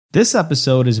This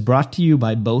episode is brought to you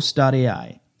by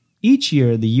Boast.ai. Each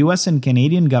year, the US and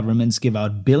Canadian governments give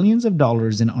out billions of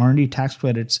dollars in R&D tax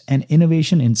credits and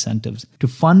innovation incentives to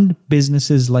fund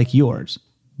businesses like yours.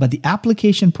 But the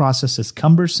application process is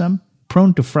cumbersome,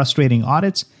 prone to frustrating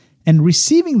audits, and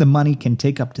receiving the money can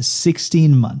take up to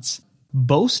 16 months.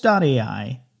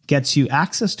 Boast.ai gets you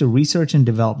access to research and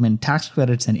development tax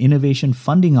credits and innovation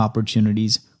funding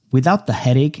opportunities without the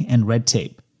headache and red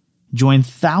tape. Join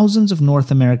thousands of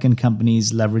North American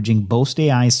companies leveraging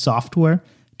Boast.ai's software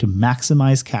to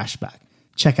maximize cashback.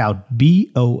 Check out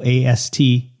boast.ai.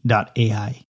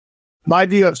 My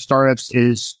view of startups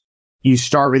is you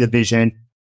start with a vision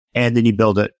and then you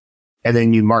build it and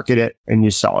then you market it and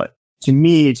you sell it. To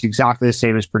me, it's exactly the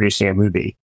same as producing a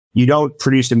movie. You don't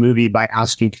produce a movie by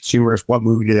asking consumers what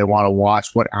movie do they want to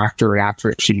watch, what actor and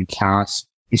actress should you cast.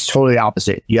 It's totally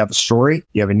opposite. You have a story,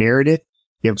 you have a narrative,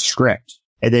 you have a script,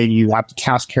 and then you have to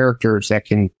cast characters that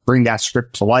can bring that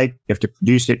script to life. You have to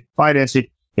produce it, finance it.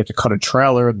 You have to cut a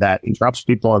trailer that interrupts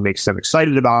people and makes them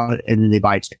excited about it, and then they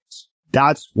buy tickets.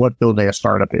 That's what building a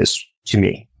startup is to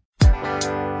me.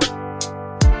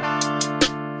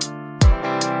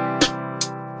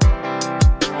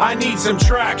 I need some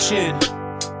traction.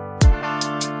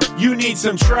 You need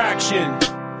some traction.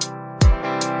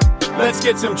 Let's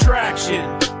get some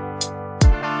traction.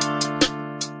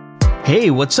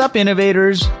 Hey, what's up,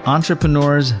 innovators,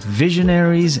 entrepreneurs,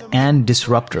 visionaries, and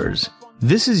disruptors?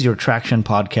 This is your Traction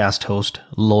Podcast host,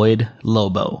 Lloyd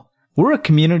Lobo. We're a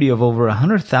community of over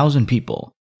 100,000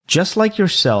 people, just like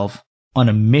yourself, on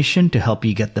a mission to help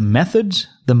you get the methods,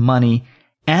 the money,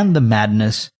 and the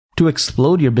madness to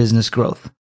explode your business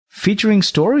growth. Featuring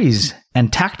stories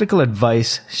and tactical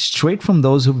advice straight from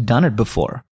those who've done it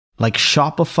before, like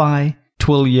Shopify,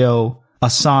 Twilio,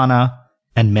 Asana,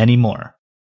 and many more.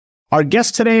 Our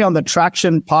guest today on the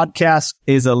Traction Podcast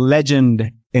is a legend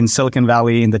in Silicon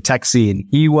Valley in the tech scene.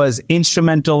 He was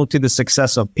instrumental to the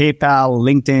success of PayPal,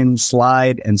 LinkedIn,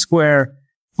 Slide, and Square.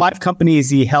 5 companies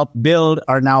he helped build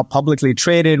are now publicly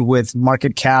traded with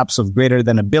market caps of greater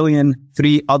than $1 billion.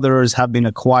 3 others have been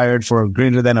acquired for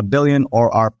greater than $1 billion or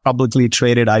are publicly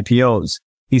traded IPOs.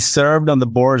 He served on the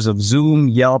boards of Zoom,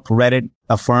 Yelp, Reddit,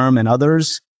 Affirm, and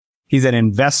others. He's an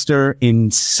investor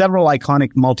in several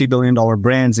iconic multi-billion-dollar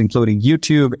brands, including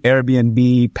YouTube,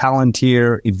 Airbnb,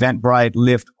 Palantir, Eventbrite,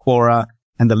 Lyft, Quora,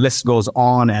 and the list goes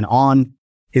on and on.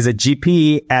 He's a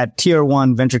GP at Tier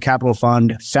 1 venture capital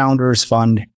fund, Founders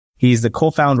Fund. He's the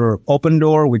co-founder of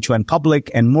OpenStore, which went public,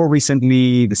 and more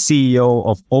recently, the CEO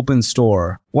of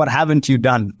OpenStore. What haven't you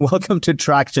done? Welcome to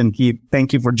Traction, Keith.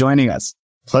 Thank you for joining us.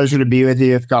 Pleasure to be with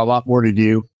you. I've got a lot more to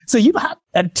do. So you have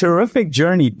a terrific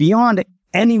journey beyond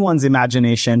anyone's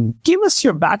imagination. Give us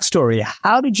your backstory.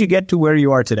 How did you get to where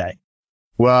you are today?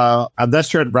 Well, I'm not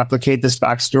sure to replicate this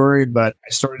backstory, but I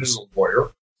started as a lawyer.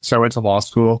 So I went to law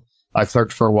school. I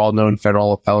clerked for a well-known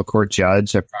federal appellate court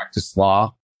judge. I practiced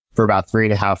law for about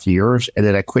 3.5 years. And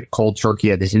then I quit cold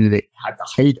turkey at the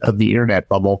height of the internet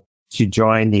bubble to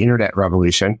join the internet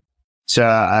revolution. So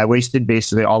I wasted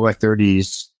basically all my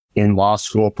 30s in law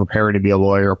school preparing to be a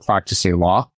lawyer, practicing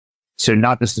law. So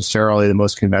not necessarily the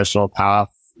most conventional path,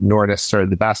 nor necessarily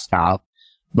the best path,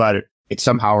 but it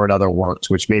somehow or another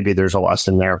worked, which maybe there's a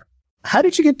lesson there. How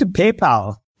did you get to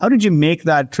PayPal? How did you make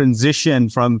that transition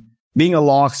from being a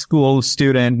law school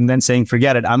student and then saying,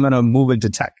 forget it, I'm going to move into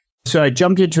tech? So I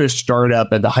jumped into a startup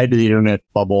at the height of the internet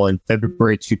bubble in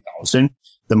February 2000.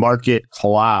 The market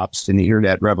collapsed and the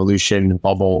internet revolution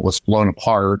bubble was blown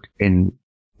apart in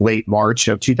late March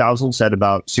of 2000. So I had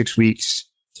about 6 weeks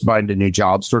to find a new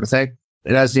job sort of thing.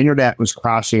 And as the internet was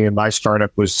crashing and my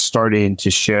startup was starting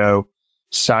to show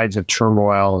signs of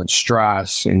turmoil and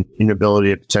stress and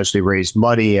inability to potentially raise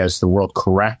money as the world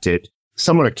corrected,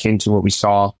 somewhat akin to what we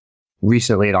saw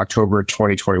recently in October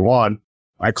 2021,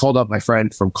 I called up my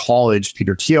friend from college,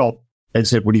 Peter Thiel, and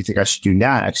said, what do you think I should do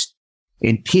next?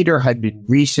 And Peter had been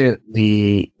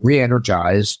recently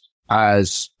re-energized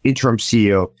as interim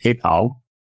CEO of PayPal.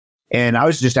 And I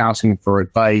was just asking for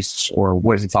advice or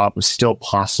what he thought was still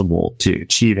possible to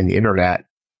achieve in the internet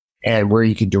and where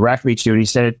you could direct me to. And he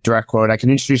said, direct quote, I can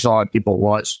introduce a lot of people at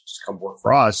once to come work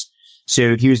for us.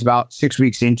 So he was about 6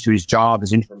 weeks into his job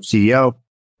as interim CEO.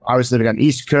 I was living on the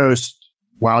East Coast,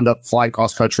 wound up flying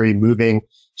cross country, moving,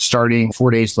 starting 4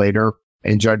 days later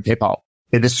and joined PayPal.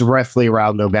 And this is roughly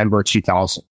around November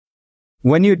 2000.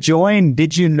 When you joined,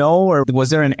 did you know, or was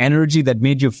there an energy that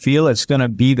made you feel it's going to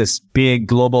be this big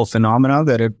global phenomenon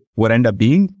that it would end up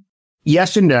being?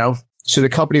 Yes and no. So the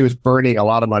company was burning a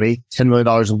lot of money, $10 million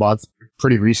a month,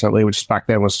 pretty recently, which back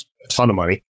then was a ton of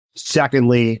money.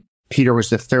 Secondly, Peter was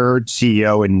the third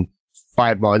CEO in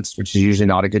 5 months, which is usually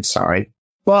not a good sign.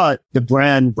 but the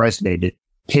brand resonated.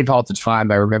 PayPal at the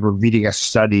time, I remember reading a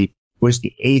study, was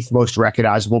the 8th most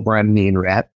recognizable brand on the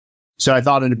internet. So I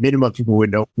thought at a minimum, people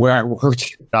would know where I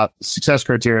worked, not the success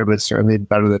criteria, but certainly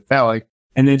better than failing.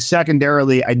 And then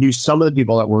secondarily, I knew some of the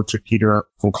people that worked with Peter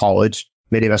from college.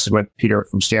 Many of us had went to Peter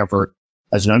from Stanford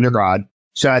as an undergrad.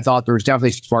 So I thought there was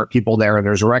definitely smart people there and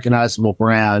there's a recognizable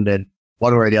brand, and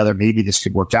one way or the other, maybe this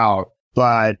could work out.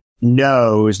 But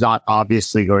no, is not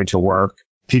obviously going to work.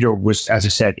 Peter was, as I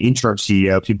said, interim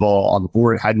CEO. People on the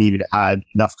board hadn't even had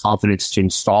enough confidence to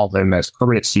install him as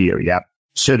permanent CEO yet.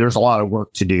 So there's a lot of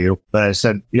work to do. But I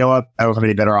said, you know what? I don't have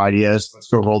any better ideas. Let's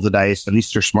go roll the dice. At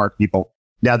least they're smart people.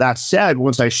 Now, that said,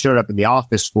 once I showed up in the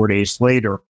office 4 days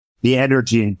later, the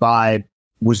energy and vibe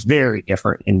was very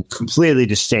different and completely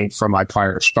distinct from my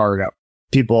prior startup.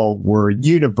 People were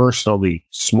universally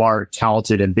smart,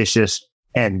 talented, ambitious,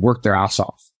 and worked their ass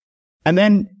off. And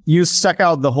then you stuck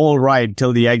out the whole ride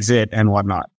till the exit and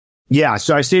whatnot. Yeah.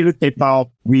 So I stayed with PayPal.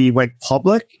 We went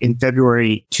public in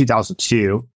February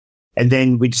 2002. And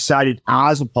then we decided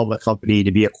as a public company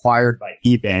to be acquired by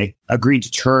eBay, agreed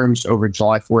to terms over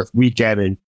July 4th weekend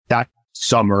and that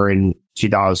summer in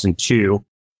 2002.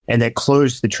 And then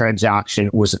closed the transaction,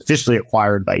 was officially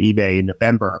acquired by eBay in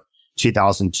November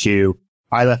 2002.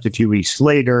 I left a few weeks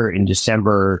later in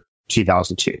December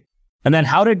 2002. And then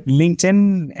how did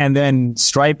LinkedIn and then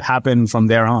Stripe happen from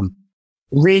there on?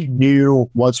 Reed knew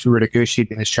once we were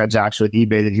negotiating this transaction with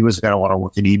eBay that he wasn't going to want to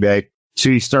work at eBay. So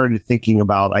he started thinking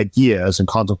about ideas and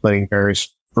contemplating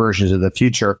various versions of the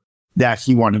future that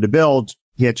he wanted to build.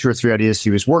 He had 2 or 3 ideas he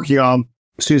was working on.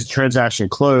 As soon as the transaction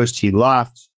closed, he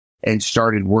left and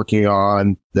started working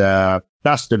on the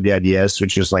best of the ideas,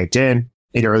 which was LinkedIn.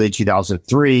 In early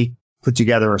 2003, put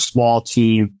together a small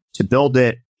team to build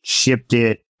it, shipped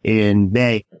it in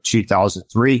May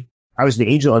 2003. I was an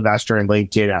angel investor in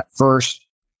LinkedIn at first,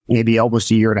 maybe almost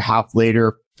a year and a half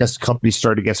later, as the company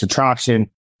started to get some traction.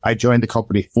 I joined the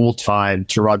company full time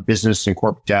to run business and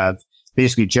corporate dev,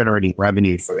 basically generating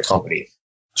revenue for the company.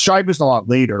 Stripe was a lot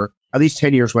later. At least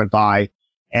 10 years went by,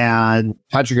 and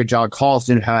Patrick and John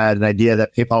Carlson had an idea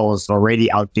that PayPal was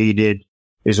already outdated,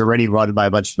 is already run by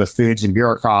a bunch of buffoons and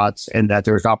bureaucrats, and that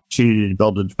there was an opportunity to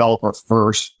build a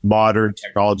developer-first, modern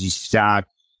technology stack,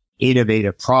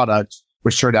 innovative product,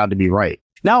 which turned out to be right.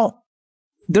 Now,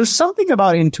 there's something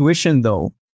about intuition,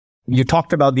 though. You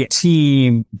talked about the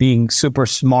team being super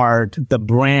smart, the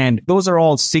brand. Those are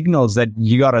all signals that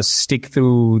you got to stick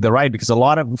through the ride, because a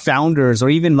lot of founders or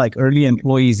even like early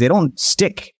employees, they don't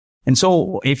stick. And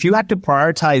so if you had to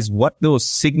prioritize what those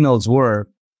signals were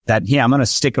that, yeah, I'm going to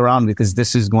stick around because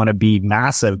this is going to be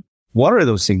massive, what are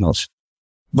those signals?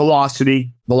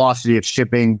 Velocity of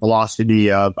shipping,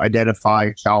 velocity of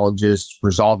identifying challenges,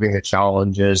 resolving the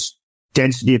challenges,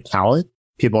 density of talent,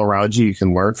 people around you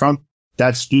can learn from.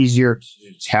 That's easier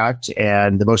to detect.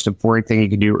 And the most important thing you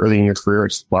can do early in your career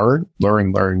is learn.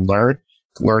 Learning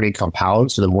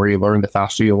compounds. So the more you learn, the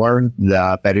faster you learn,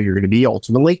 the better you're going to be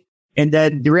ultimately. And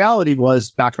then the reality was,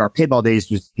 back in our PayPal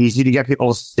days, it was easy to get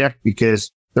people to stick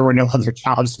because there were no other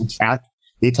challenges in tech.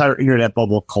 The entire internet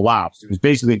bubble collapsed. It was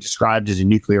basically described as a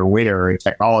nuclear winter in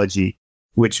technology,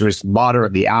 which was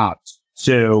moderately apt.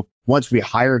 So once we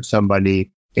hired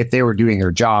somebody, if they were doing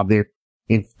their job, they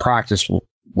in practice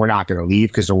were not going to leave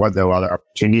because there were no other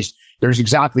opportunities. There's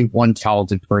exactly one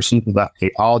talented person who left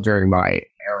PayPal during my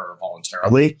era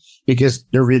voluntarily because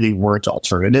there really weren't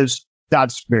alternatives.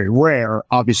 That's very rare.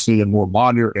 Obviously, in more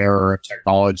modern era of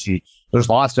technology, there's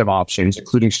lots of options,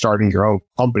 including starting your own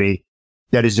company.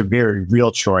 That is a very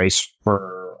real choice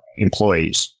for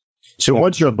employees. So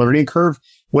once you're a learning curve,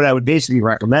 what I would basically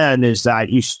recommend is that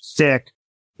you stick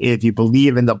if you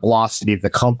believe in the velocity of the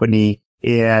company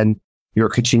and you're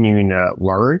continuing to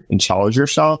learn and challenge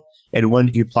yourself. And when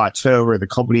you plateau or the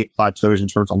company plateaus in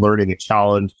terms of learning and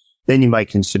challenge, then you might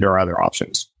consider other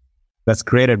options. That's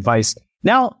great advice.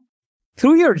 Now,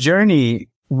 through your journey,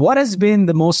 what has been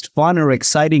the most fun or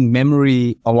exciting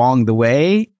memory along the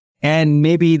way? And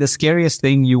maybe the scariest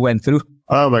thing you went through?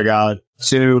 Oh my God.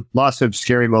 So lots of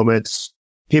scary moments.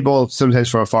 People sometimes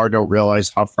from afar don't realize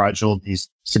how fragile these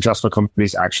successful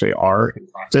companies actually are in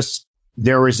practice.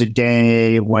 There was a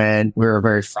day when we were a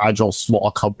very fragile,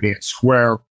 small company at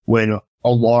Square, when a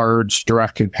large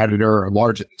direct competitor,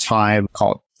 large at the time,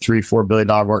 called $3-4 billion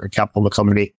market capital of the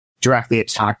company, directly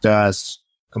attacked us,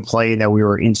 complained that we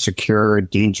were insecure and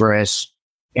dangerous.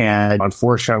 And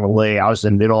unfortunately, I was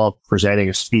in the middle of presenting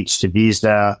a speech to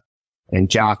Visa, and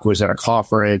Jack was at a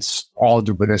conference. All of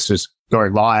this was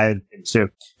going live. And so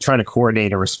trying to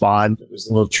coordinate and respond, it was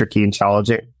a little tricky and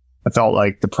challenging. I felt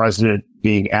like the president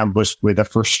being ambushed with a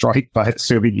first strike by the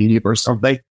Soviet Union or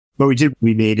something. But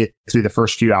we made it through the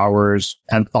first few hours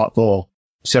and thoughtful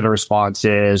set of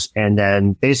responses. And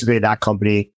then basically that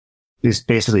company is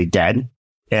basically dead.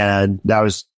 And that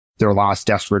was their last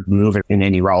desperate move in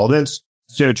any relevance.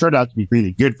 So it turned out to be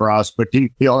really good for us, but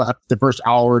didn't feel that the first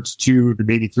hour to 2 to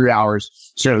maybe 3 hours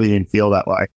certainly didn't feel that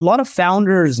way. A lot of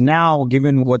founders now,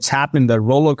 given what's happened, the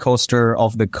roller coaster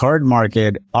of the current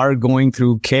market, are going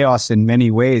through chaos in many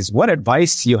ways. What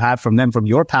advice do you have from them, from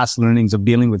your past learnings of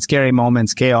dealing with scary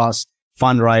moments, chaos,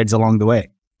 fun rides along the way?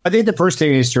 I think the first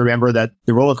thing is to remember that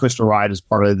the roller coaster ride is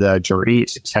part of the journey.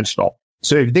 It's intentional.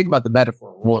 So if you think about the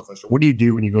metaphor of roller coaster, what do you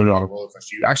do when you go on a roller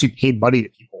coaster? You actually pay money to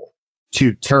people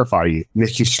to terrify you,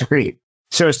 make you scream.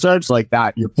 So it starts like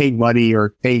that. You're paying money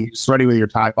or sweating with your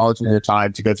time, volunteering your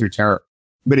time to go through terror.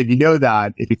 But if you know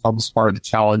that, it becomes part of the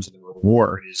challenge and the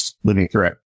reward is living through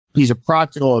it. Piece of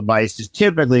practical advice is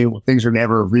typically things are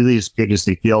never really as big as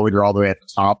they feel when you're all the way at the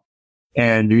top.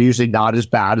 And they're usually not as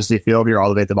bad as they feel when you're all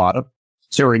the way at the bottom.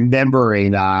 So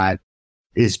remembering that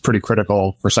is pretty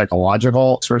critical for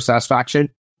psychological sort of satisfaction.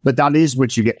 But that is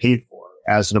what you get paid for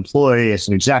as an employee, as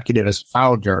an executive, as a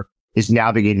founder, is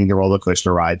navigating the roller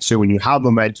coaster ride. So when you have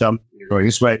momentum, you're going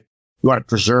this way, you want to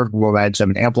preserve the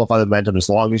momentum and amplify the momentum as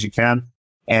long as you can.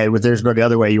 And when there's going the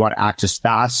other way, you want to act as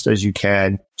fast as you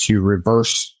can to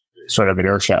reverse sort of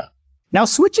inertia. Now,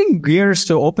 switching gears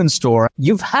to OpenStore,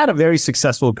 you've had a very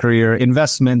successful career,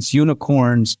 investments,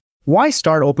 unicorns. Why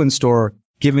start OpenStore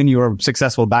given your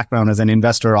successful background as an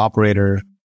investor operator?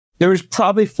 There was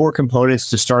probably 4 components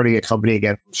to starting a company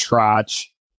again from scratch.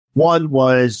 One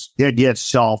was the idea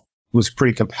itself was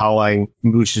pretty compelling,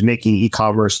 which is making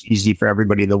e-commerce easy for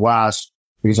everybody in the West.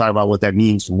 We can talk about what that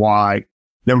means, why.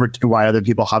 Number 2, why other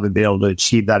people haven't been able to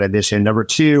achieve that ambition. Number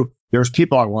 2, there's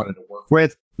people I wanted to work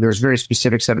with. There's a very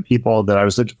specific set of people that I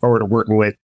was looking forward to working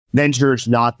with. Venture's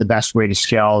not the best way to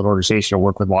scale an organization or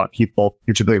work with a lot of people.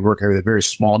 You're typically working with a very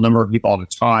small number of people at a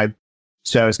time.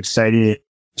 So I was excited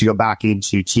to go back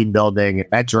into team building and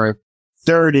mentoring.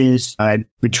 Third is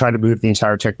we try to move the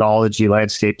entire technology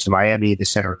landscape to Miami, the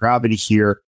center of gravity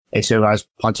here. And so I was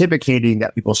pontificating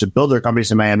that people should build their companies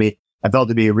in Miami. I felt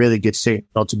to be a really good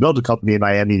signal to build a company in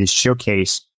Miami to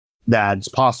showcase that it's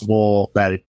possible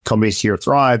that companies here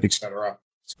thrive, et cetera.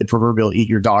 The proverbial eat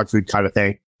your dog food kind of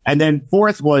thing. And then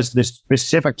fourth was the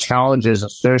specific challenges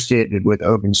associated with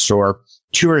OpenStore.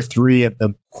 2 or 3 of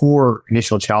the core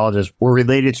initial challenges were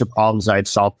related to problems I'd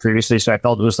solved previously. So I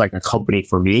felt it was like a company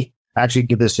for me. I actually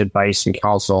give this advice and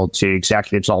counsel to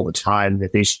executives all the time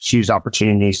that they should choose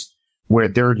opportunities where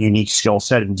their unique skill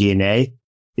set and DNA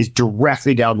is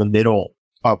directly down the middle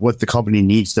of what the company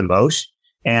needs the most.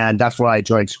 And that's why I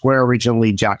joined Square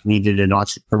originally. Jack needed an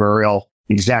entrepreneurial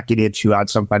executive who had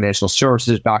some financial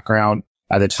services background.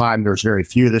 At the time, there's very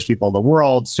few of those people in the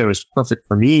world. So it was perfect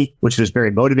for me, which was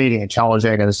very motivating and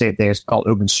challenging. And the same thing is called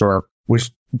OpenStore, which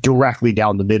directly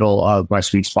down the middle of my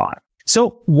sweet spot.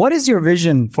 So what is your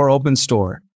vision for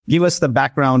OpenStore? Give us the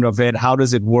background of it. How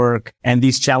does it work? And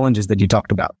these challenges that you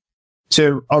talked about.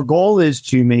 So our goal is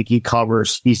to make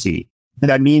e-commerce easy. And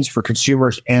that means for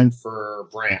consumers and for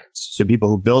brands. So people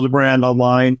who build a brand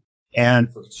online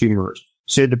and for consumers.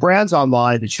 So the brands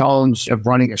online, the challenge of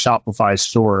running a Shopify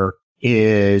store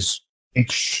is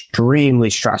extremely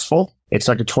stressful. It's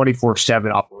like a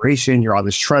 24/7 operation. You're on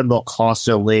this treadmill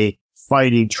constantly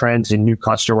fighting trends in new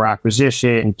customer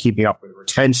acquisition, keeping up with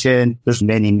retention. There's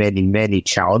many, many, many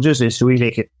challenges. And so we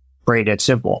make it brain dead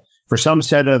simple. For some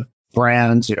set of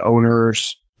brands and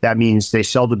owners, that means they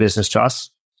sell the business to us.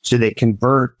 So they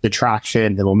convert the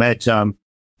traction, the momentum,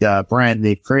 the brand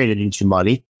they've created into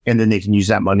money. And then they can use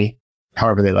that money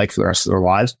however they like for the rest of their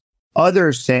lives.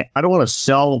 Others say, I don't want to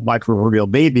sell my proverbial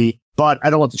baby, but I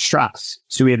don't want the stress.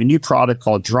 So we have a new product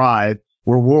called Drive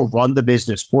where we'll run the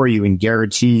business for you and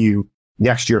guarantee you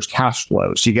next year's cash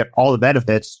flow. So you get all the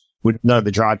benefits with none of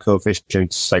the drive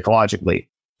coefficients psychologically.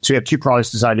 So we have 2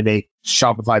 products designed to make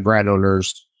Shopify brand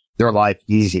owners their life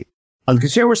easy. On the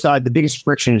consumer side, the biggest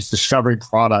friction is discovering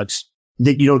products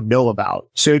that you don't know about.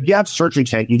 So if you have search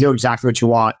intent, you know exactly what you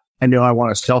want. I know I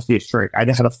want a Celsius drink. I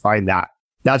know how to find that.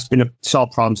 That's been a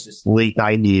solved problem since the late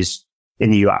 90s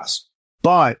in the US.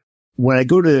 But when I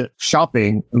go to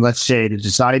shopping, and let's say the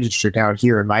design district out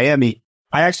here in Miami,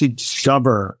 I actually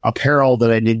discover apparel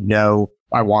that I didn't know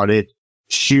I wanted,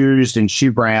 shoes and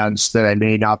shoe brands that I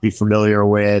may not be familiar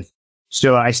with.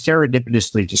 So I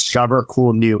serendipitously discover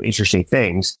cool, new, interesting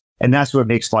things. And that's what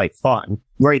makes life fun.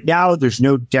 Right now, there's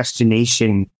no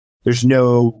destination. There's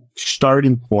no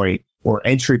starting point or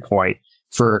entry point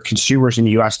for consumers in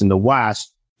the US and the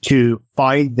West to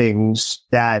find things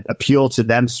that appeal to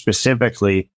them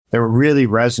specifically that really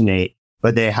resonate,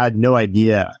 but they had no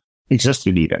idea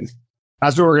existed even.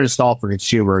 That's what we're going to solve for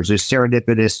consumers, is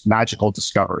serendipitous, magical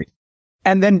discovery.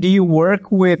 And then do you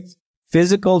work with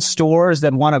physical stores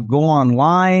that want to go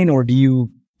online, or do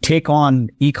you take on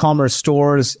e-commerce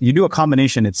stores? You do a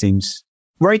combination, it seems.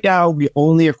 Right now, we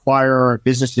only acquire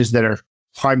businesses that are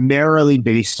primarily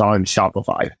based on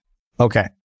Shopify. Okay.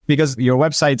 Because your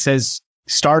website says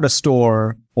start a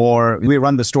store, or we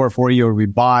run the store for you, or we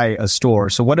buy a store.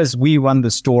 So what does we run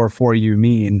the store for you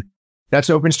mean? That's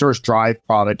OpenStore's Drive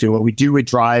product. And what we do with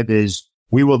Drive is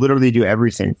we will literally do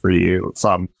everything for you,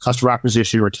 from customer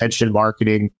acquisition, retention,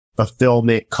 marketing,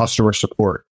 fulfillment, customer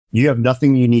support. You have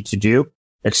nothing you need to do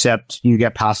except you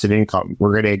get passive income.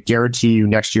 We're going to guarantee you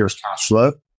next year's cash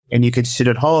flow, and you can sit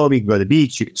at home, you can go to the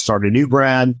beach, you can start a new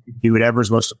brand, you can do whatever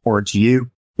is most important to you.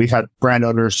 We've had brand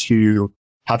owners who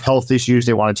have health issues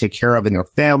they want to take care of in their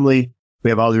family. We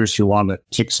have others who want to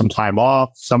take some time off.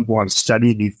 Some want to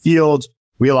study a new field.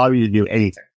 We allow you to do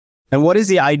anything. And what is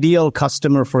the ideal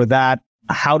customer for that?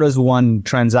 How does one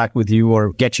transact with you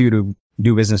or get you to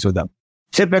do business with them?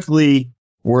 Typically,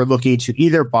 we're looking to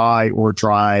either buy or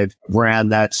drive a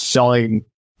brand that's selling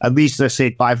at least, let's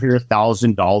say,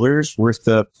 $500,000 worth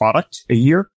of product a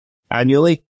year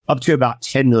annually, up to about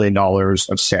 $10 million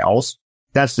of sales.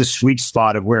 That's the sweet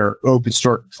spot of where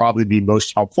OpenStore could probably be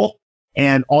most helpful.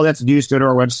 And all they have to do is go to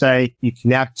our website, you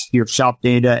connect your shop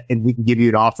data, and we can give you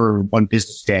an offer in one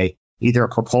business day, either a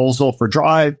proposal for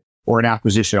Drive or an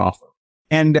acquisition offer.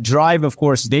 And Drive, of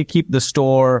course, they keep the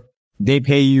store. They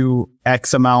pay you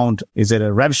X amount. Is it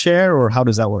a rev share, or how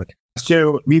does that work?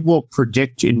 So we will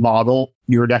predict and model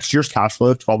your next year's cash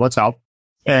flow 12 months out.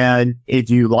 And if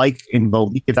you like and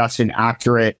believe if that's an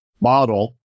accurate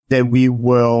model, then we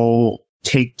will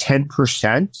take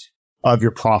 10% of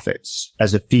your profits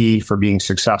as a fee for being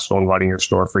successful in running your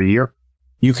store for a year.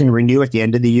 You can renew at the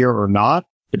end of the year or not,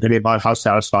 depending upon how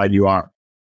satisfied you are.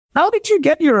 How did you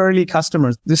get your early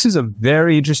customers? This is a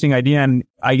very interesting idea. And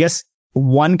I guess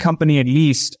one company at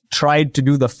least tried to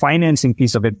do the financing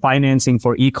piece of it, financing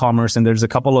for e-commerce. And there's a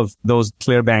couple of those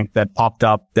Clearbank that popped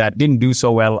up that didn't do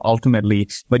so well ultimately.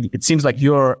 But it seems like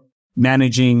you're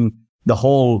managing the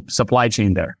whole supply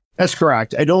chain there. That's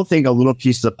correct. I don't think a little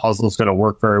piece of the puzzle is going to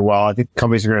work very well. I think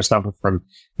companies are going to suffer from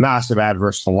massive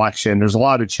adverse selection. There's a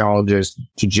lot of challenges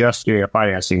to just getting a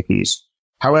financing piece.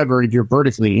 However, if you're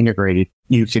vertically integrated,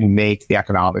 you can make the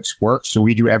economics work. So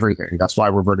we do everything. That's why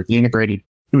we're vertically integrated.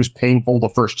 It was painful the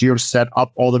first year to set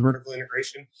up all the vertical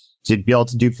integration, to be able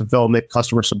to do fulfillment,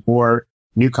 customer support,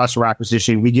 new customer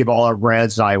acquisition. We give all our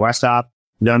brands an iOS app.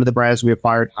 None of the brands we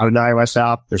acquired have an iOS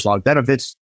app. There's a lot of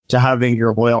benefits to having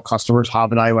your loyal customers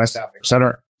have an iOS app, et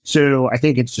cetera. So I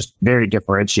think it's just very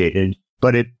differentiated,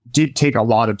 but it did take a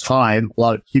lot of time, a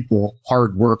lot of people,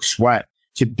 hard work, sweat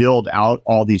to build out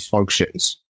all these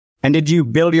functions. And did you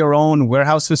build your own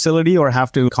warehouse facility or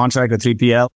have to contract a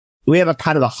 3PL? We have a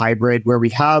kind of a hybrid where we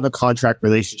have a contract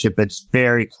relationship that's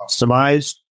very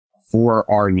customized for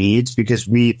our needs, because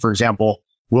we, for example,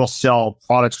 will sell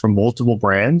products from multiple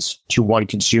brands to one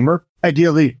consumer.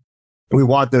 Ideally, we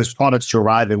want those products to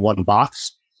arrive in one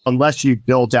box. Unless you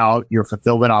build out your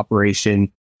fulfillment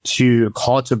operation to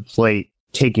contemplate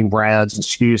taking brands and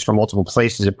SKUs from multiple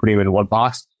places and putting them in one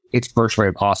box, it's virtually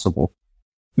impossible.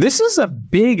 This is a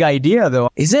big idea, though.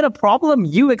 Is it a problem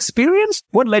you experienced?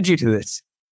 What led you to this?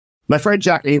 My friend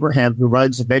Jack Abraham, who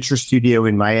runs a venture studio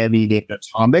in Miami named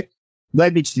Atomic,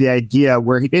 led me to the idea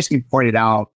where he basically pointed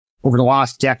out over the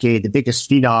last decade, the biggest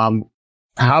phenom,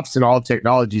 perhaps in all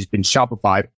technology, has been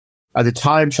Shopify. At the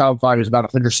time, Shopify was about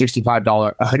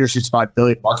 $165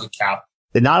 billion market cap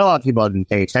that not a lot of people had been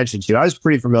paying attention to. I was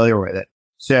pretty familiar with it.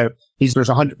 So there's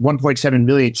 1.7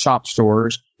 million shop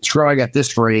stores. It's growing at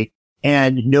this rate,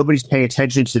 and nobody's paying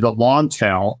attention to the long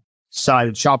tail side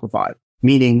of Shopify,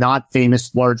 meaning not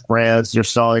famous large brands. They're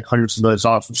selling hundreds of millions of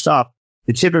dollars of stuff.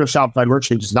 The typical Shopify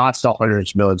merchant does not sell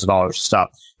hundreds of millions of dollars of stuff.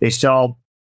 They sell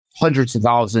hundreds of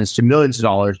thousands to millions of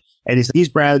dollars. And these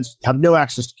brands have no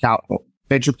access to capital.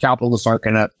 Venture capitalists aren't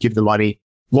going to give them money.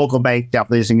 Local bank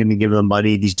definitely isn't going to give them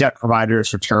money. These debt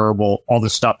providers are terrible, all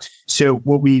this stuff. So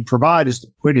what we provide is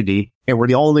liquidity, and we're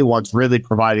the only ones really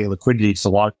providing liquidity to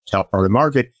the long tail part of the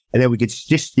market. And then we could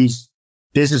stitch these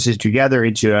businesses together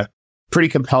into a pretty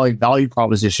compelling value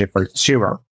proposition for the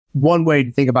consumer. One way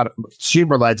to think about it from a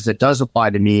consumer lens that does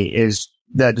apply to me is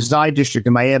the design district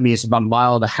in Miami is about 1.5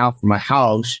 miles from my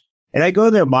house. And I go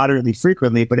there moderately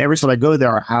frequently, but every time I go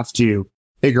there, I have to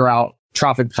figure out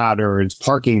traffic patterns,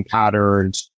 parking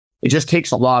patterns. It just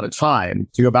takes a lot of time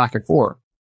to go back and forth.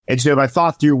 And so if I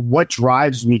thought through what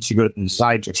drives me to go to the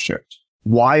design district,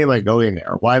 why am I going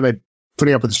there? Why am I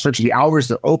putting up with this friction? The hours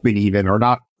they're open even are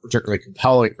not particularly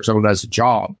compelling for someone who has a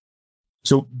job.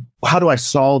 So how do I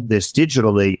solve this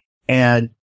digitally? And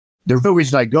the real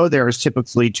reason I go there is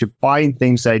typically to find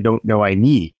things that I don't know I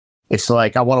need. It's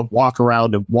like I want to walk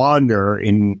around and wander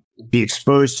and be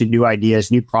exposed to new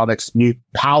ideas, new products, new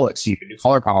palettes, even new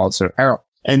color palettes or apparel.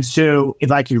 And so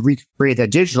if I could recreate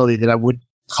that digitally, then I would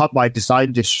cut my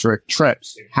design district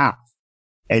trips in half.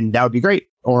 And that would be great.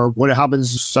 Or what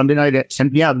happens Sunday night at 10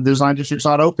 p.m., the design district's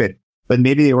not open, but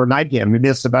maybe they were 9 p.m. Maybe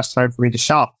that's the best time for me to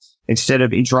shop instead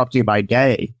of interrupting my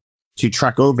day to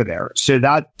trek over there. So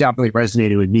that definitely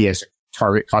resonated with me as a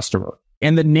target customer.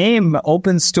 And the name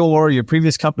OpenStore, your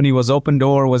previous company was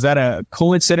OpenDoor. Was that a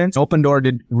coincidence? OpenDoor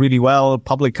did really well,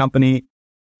 public company.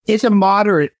 It's a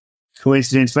moderate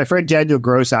coincidence. My friend Daniel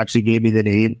Gross actually gave me the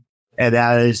name, and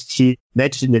as he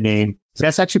mentioned the name,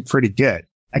 that's actually pretty good.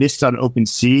 I just on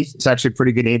OpenSea. It's actually a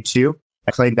pretty good name too.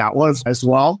 I claimed that one as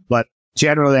well, but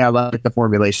generally I like the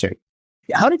formulation.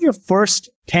 How did your first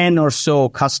 10 or so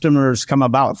customers come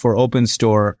about for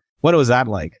OpenStore? What was that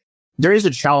like? There is a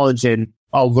challenge in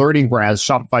learning whereas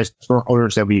Shopify store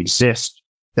owners that we exist,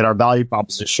 that our value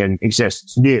proposition exists.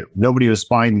 It's new. Nobody was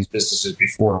buying these businesses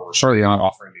before. We're certainly not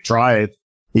offering to drive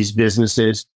these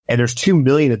businesses. And there's 2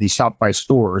 million of these Shopify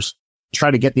stores. Try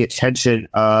to get the attention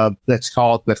of, let's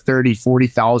call it the 30,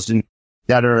 40,000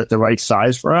 that are the right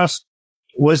size for us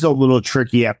was a little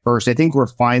tricky at first. I think we're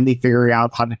finally figuring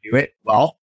out how to do it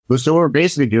well. So what we're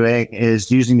basically doing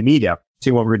is using the media,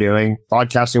 seeing what we're doing,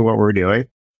 broadcasting what we're doing,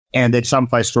 and then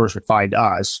Shopify stores would find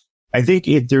us. I think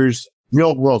if there's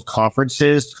real world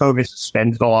conferences, COVID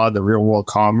suspended a lot of the real world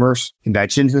commerce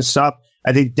conventions and stuff.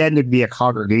 I think then there'd be a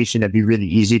congregation that'd be really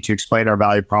easy to explain our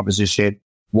value proposition,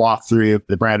 walk through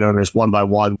the brand owners one by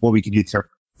one, what we can do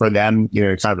for them,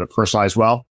 kind of a personalized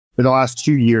well. For the last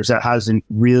 2 years, that hasn't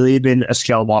really been a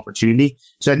scalable opportunity.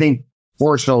 So I think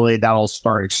fortunately that'll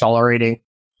start accelerating.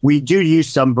 We do use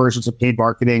some versions of paid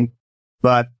marketing,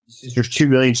 but there's 2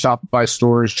 million Shopify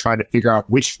stores trying to figure out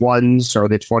which ones are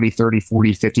the 20, 30,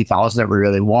 40, 50,000 that we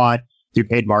really want. Through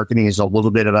paid marketing is a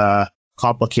little bit of a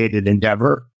complicated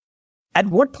endeavor. At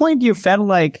what point do you felt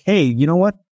like, hey, you know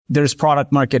what? There's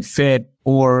product market fit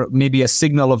or maybe a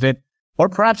signal of it. Or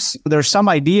perhaps there's some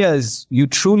ideas you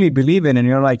truly believe in and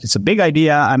you're like, it's a big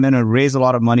idea. I'm going to raise a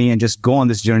lot of money and just go on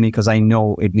this journey because I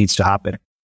know it needs to happen.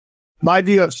 My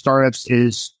view of startups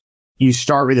is you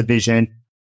start with a vision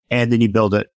and then you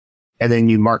build it and then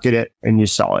you market it and you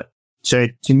sell it. So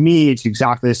to me, it's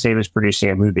exactly the same as producing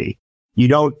a movie. You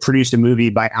don't produce a movie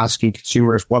by asking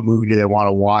consumers what movie do they want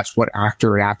to watch, what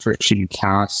actor and actress should you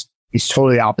cast. It's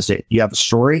totally opposite. You have a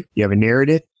story, you have a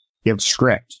narrative, you have a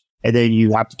script. And then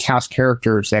you have to cast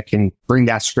characters that can bring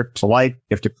that script to life.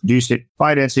 You have to produce it,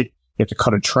 finance it. You have to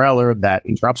cut a trailer that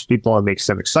interrupts people and makes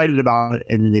them excited about it.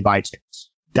 And then they buy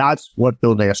tickets. That's what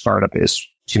building a startup is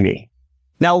to me.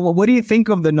 Now, what do you think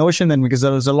of the notion then? Because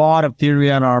there was a lot of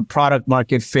theory on our product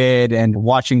market fit and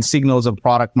watching signals of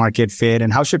product market fit.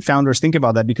 And how should founders think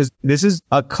about that? Because this is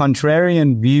a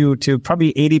contrarian view to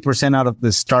probably 80% out of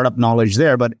the startup knowledge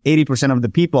there, but 80% of the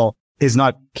people is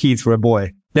not Keith Rabois.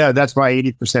 Yeah, that's why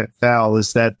 80% fail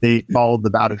is that they followed the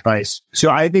bad advice.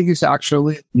 So I think it's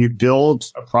actually you build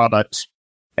a product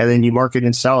and then you market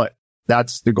and sell it.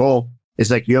 That's the goal. It's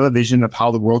like you have a vision of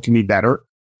how the world can be better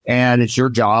and it's your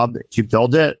job to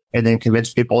build it and then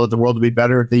convince people that the world will be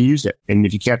better if they use it. And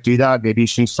if you can't do that, maybe you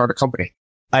shouldn't start a company.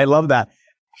 I love that.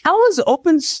 How is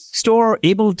OpenStore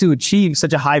able to achieve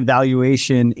such a high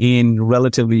valuation in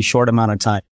relatively short amount of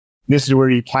time? This is where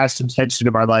you cast some tension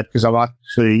in my life because I'm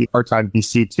actually part-time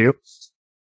VC too.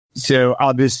 So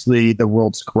obviously the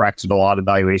world's corrected a lot of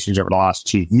valuations over the last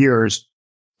 2 years.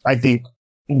 I think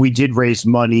we did raise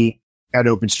money at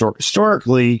OpenStore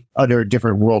historically under a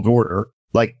different world order,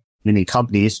 like many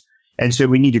companies. And so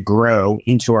we need to grow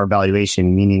into our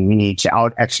valuation, meaning we need to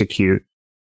out-execute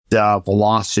the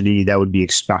velocity that would be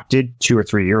expected 2 or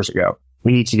 3 years ago.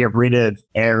 We need to get rid of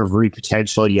every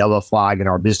potential yellow flag in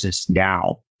our business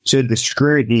now. So the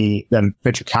scrutiny that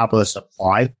venture capitalists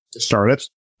apply to startups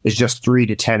is just 3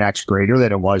 to 10x greater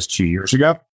than it was 2 years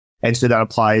ago. And so that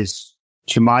applies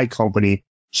to my company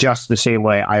just the same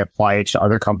way I apply it to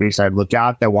other companies I've looked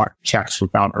at that want checks from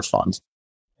founders funds.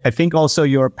 I think also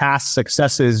your past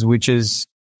successes, which is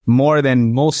more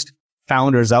than most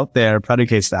founders out there,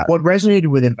 predicates that. What resonated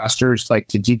with investors, like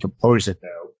to decompose it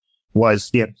though,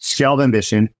 was the scaled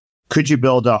ambition. Could you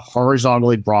build a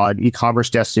horizontally broad e-commerce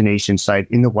destination site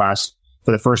in the West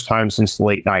for the first time since the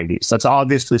late 90s? That's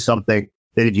obviously something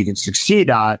that if you can succeed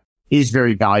at is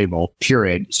very valuable,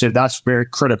 period. So that's very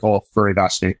critical for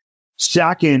investing.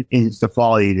 Second is the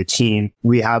quality of the team.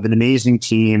 We have an amazing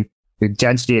team. The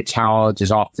density of talent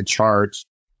is off the charts.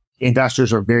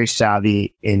 Investors are very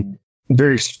savvy in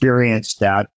very experienced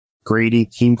at grading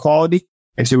team quality.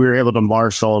 And so we were able to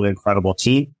marshal an incredible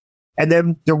team. And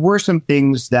then there were some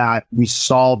things that we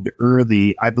solved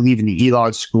early, I believe in the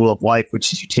Elon School of Life,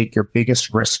 which is you take your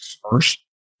biggest risks first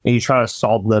and you try to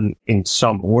solve them in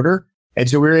some order. And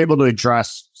so we were able to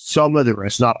address some of the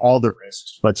risks, not all the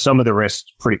risks, but some of the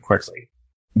risks pretty quickly.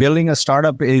 Building a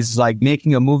startup is like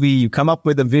making a movie. You come up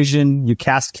with a vision, you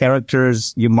cast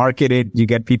characters, you market it, you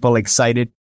get people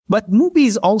excited. But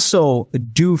movies also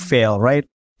do fail, right?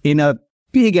 In a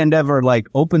big endeavor like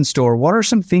OpenStore, what are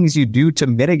some things you do to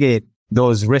mitigate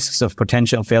those risks of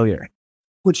potential failure?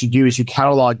 What you do is you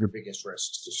catalog your biggest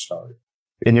risks to start.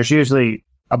 And there's usually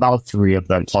about 3 of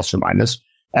them, plus or minus.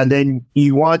 And then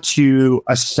you want to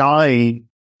assign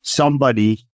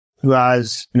somebody who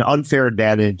has an unfair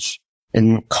advantage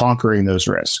in conquering those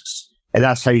risks. And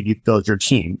that's how you build your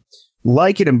team.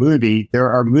 Like in a movie,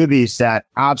 there are movies that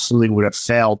absolutely would have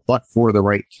failed, but for the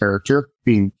right character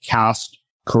being cast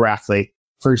correctly.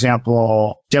 For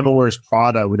example, Devil Wears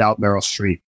Prada without Meryl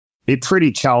Streep. It's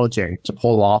pretty challenging to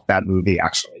pull off that movie,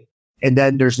 actually. And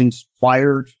then there's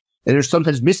inspired, and there's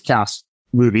sometimes miscast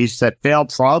movies that fail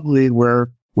probably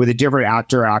where with a different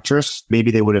actor or actress,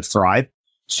 maybe they would have thrived.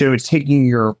 So it's taking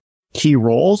your key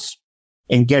roles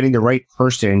and getting the right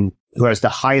person who has the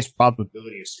highest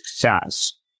probability of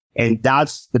success. And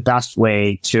that's the best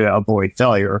way to avoid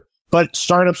failure. But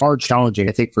startups are challenging.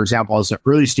 I think, for example, as an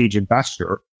early stage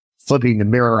investor, flipping the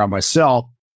mirror on myself,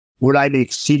 would I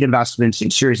make seed investments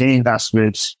and Series A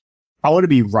investments? I want to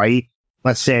be right,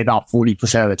 let's say about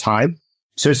 40% of the time.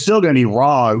 So it's still going to be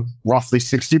wrong, roughly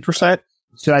 60%.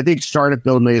 So I think startup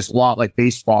building is a lot like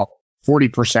baseball.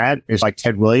 40% is like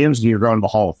Ted Williams, and you're going to the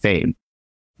Hall of Fame.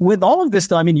 With all of this,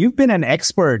 though, I mean, you've been an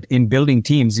expert in building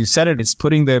teams. You said it's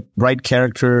putting the right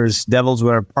characters. Devils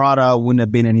Wear Prada wouldn't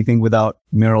have been anything without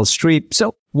Meryl Streep.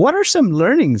 So what are some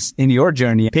learnings in your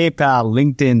journey? PayPal,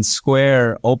 LinkedIn,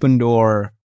 Square, OpenStore.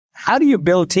 How do you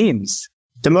build teams?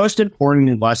 The most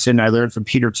important lesson I learned from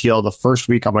Peter Thiel the first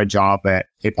week on my job at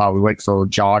PayPal, we went for a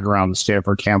jog around the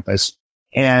Stanford campus.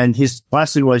 And his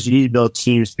lesson was you need to build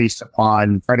teams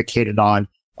predicated on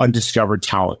undiscovered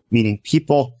talent, meaning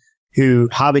people who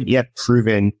haven't yet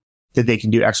proven that they can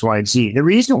do X, Y, and Z. The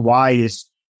reason why is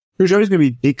there's always going to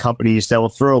be big companies that will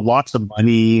throw lots of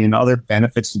money and other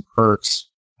benefits and perks,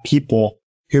 people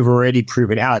who've already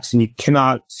proven X, and you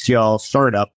cannot scale a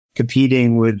startup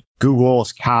competing with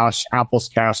Google's cash, Apple's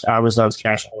cash, Amazon's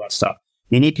cash, all that stuff.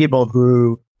 You need people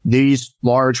who these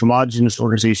large homogenous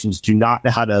organizations do not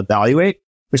know how to evaluate,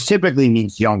 which typically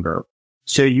means younger.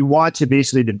 So you want to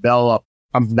basically develop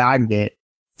a magnet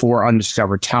for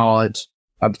undiscovered talent,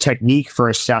 a technique for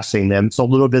assessing them. It's a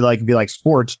little bit like, it'd be like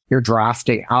sports. You're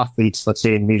drafting athletes, let's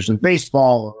say in Major League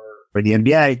Baseball or the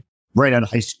NBA, right out of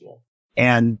high school.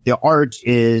 And the art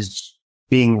is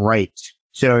being right.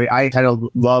 So I kind of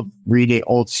love reading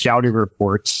old scouting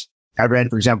reports. I read,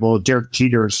 for example, Derek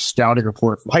Jeter's scouting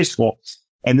report from high school.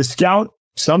 And the scout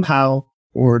somehow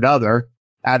or another,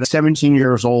 at 17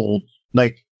 years old,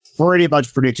 like pretty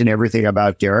much predicted everything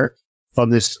about Derek. From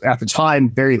this, at the time,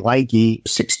 very lanky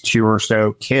 6'2" or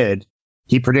so kid,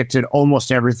 he predicted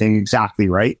almost everything exactly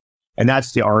right. And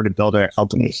that's the art of building a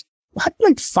company. How do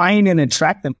you find and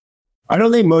attract them? I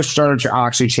don't think most startups are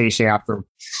actually chasing after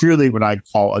truly what I'd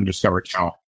call undiscovered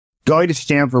talent. Going to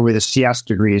Stanford with a CS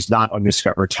degree is not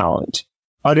undiscovered talent.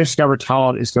 Undiscovered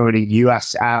talent is going to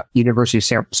US at University of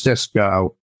San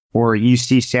Francisco or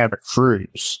UC Santa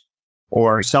Cruz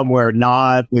or somewhere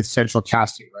not with central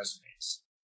casting resumes.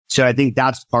 So I think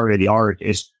that's part of the art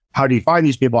is how do you find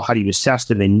these people? How do you assess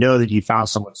them and know that you found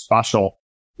someone special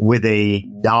with a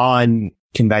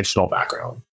non-conventional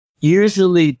background?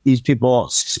 Usually these people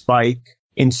spike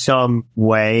in some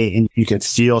way and you can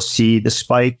still see the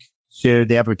spike. So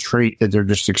they have a trait that they're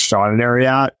just extraordinary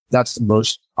at. That's the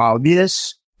most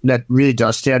obvious. That really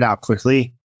does stand out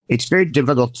quickly. It's very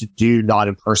difficult to do not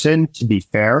in person, to be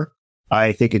fair.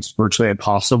 I think it's virtually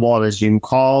impossible on a Zoom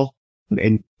call.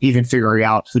 And even figuring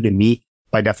out who to meet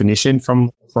by definition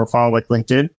from a profile like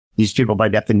LinkedIn. These people, by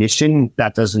definition,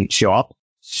 that doesn't show up.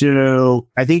 So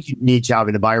I think you need to have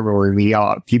an environment where you meet a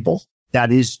lot of people.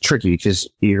 That is tricky because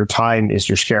your time is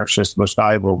your scarcest, most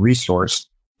valuable resource.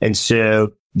 And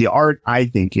so the art, I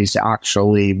think, is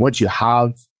actually once you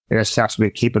have an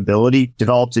assessment capability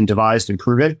developed and devised and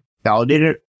proven,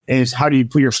 validated, is how do you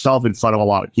put yourself in front of a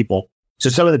lot of people? So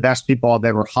some of the best people I've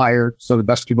ever hired, some of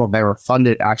the best people I've ever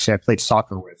funded, actually I played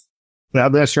soccer with. But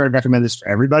I'm not sure I'd recommend this for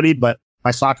everybody, but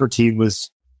my soccer team was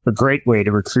a great way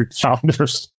to recruit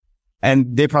founders.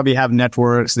 And they probably have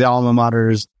networks, the alma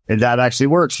maters. And that actually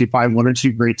works. You find 1 or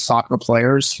 2 great soccer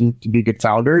players who can be good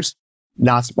founders.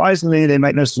 not surprisingly, they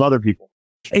might know some other people.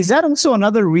 Is that also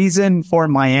another reason for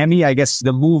Miami? I guess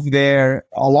the move there,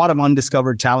 a lot of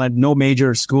undiscovered talent, no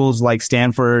major schools like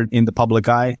Stanford in the public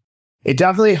eye. It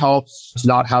definitely helps to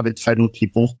not have entitled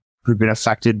people who've been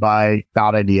infected by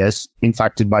bad ideas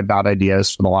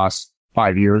for the last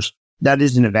 5 years. That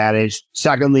is an advantage.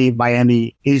 Secondly,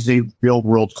 Miami is a real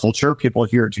world culture. People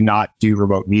here do not do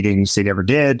remote meetings. They never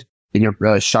did. They never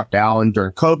really shut down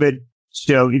during COVID.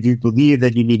 So if you believe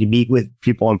that you need to meet with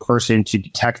people in person to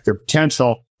detect their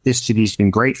potential, this city's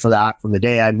been great for that. From the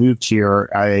day I moved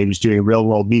here, I was doing real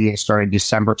world meetings starting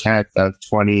December 10th of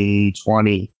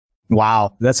 2020.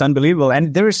 Wow, that's unbelievable.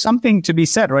 And there is something to be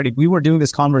said, right? If we were doing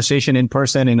this conversation in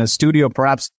person in a studio,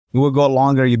 perhaps it would go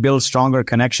longer. You build stronger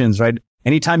connections, right?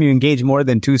 Anytime you engage more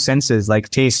than 2 senses, like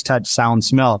taste, touch, sound,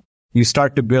 smell, you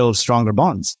start to build stronger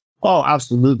bonds. Oh,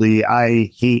 absolutely.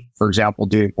 I hate, for example,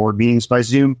 doing board meetings by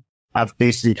Zoom. I've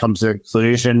basically come to the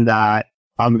conclusion that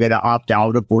I'm going to opt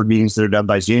out of board meetings that are done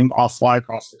by Zoom. I'll fly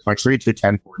across the country to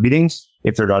attend board meetings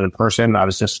if they're done in person. I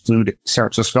was just flew to San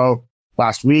Francisco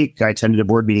last week. I attended a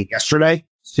board meeting yesterday.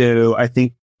 So I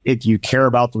think if you care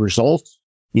about the results,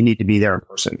 you need to be there in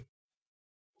person.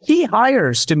 Key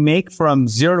hires to make from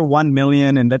 0 to 1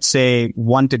 million and let's say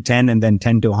 1 to 10 and then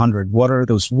 10 to 100. What are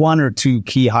those 1 or 2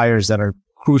 key hires that are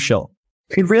crucial?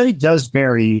 It really does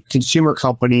vary. Consumer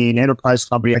company, an enterprise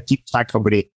company, a deep tech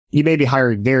company, you may be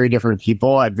hiring very different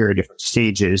people at very different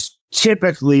stages.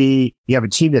 Typically, you have a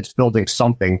team that's building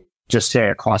something, just say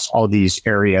across all these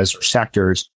areas or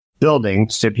sectors, building.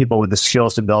 So people with the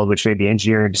skills to build, which may be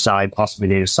engineering, design, possibly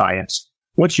data science.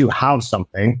 Once you have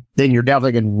something, then you're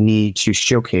definitely going to need to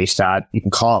showcase that. You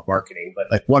can call it marketing, but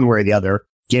like one way or the other,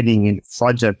 getting in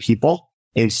front of people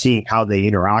and seeing how they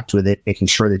interact with it, making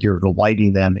sure that you're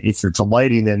delighting them. If you're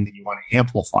delighting them, then you want to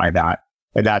amplify that.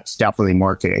 And that's definitely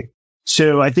marketing.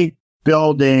 So I think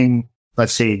building,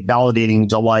 let's say, validating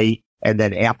delight and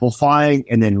then amplifying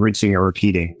and then rinsing and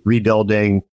repeating,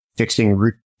 rebuilding, fixing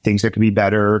things that could be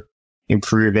better,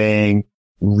 improving,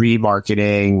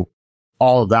 remarketing,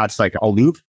 all of that's like a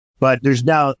loop. But there's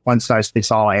no one size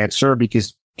fits all answer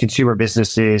because consumer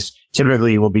businesses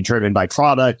typically will be driven by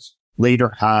product,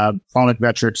 later have product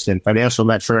metrics and financial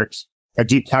metrics. A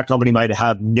deep tech company might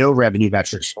have no revenue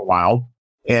metrics for a while.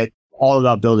 It's all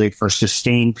about building for a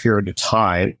sustained period of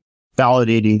time,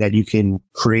 validating that you can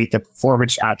create the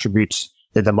performance attributes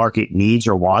that the market needs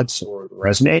or wants or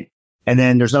resonate. And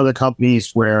then there's other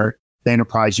companies where the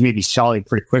enterprise, you may be selling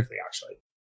pretty quickly, actually.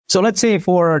 So let's say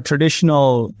for a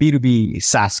traditional B2B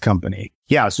SaaS company.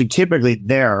 Yeah. So typically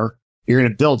there, you're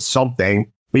going to build something,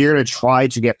 but you're going to try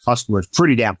to get customers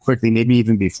pretty damn quickly, maybe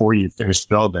even before you finish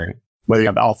building, whether you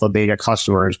have alpha, beta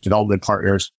customers, development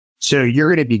partners. So you're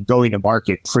going to be going to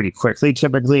market pretty quickly,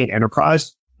 typically in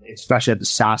enterprise, especially at the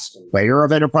SaaS layer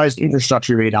of enterprise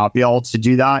infrastructure. You may not be able to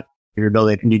do that. If you're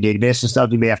building a new database and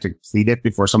stuff, you may have to complete it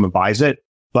before someone buys it.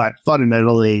 But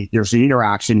fundamentally, there's an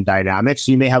interaction dynamic.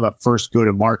 So you may have a first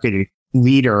go-to-market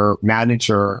leader,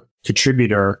 manager,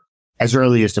 contributor as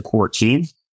early as the core team,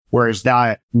 whereas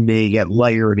that may get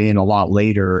layered in a lot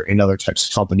later in other types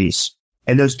of companies.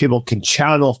 And those people can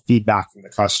channel feedback from the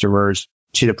customers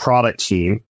to the product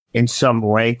team in some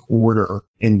rank order.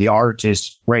 And the art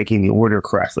is ranking the order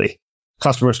correctly.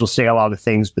 Customers will say a lot of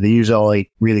things, but they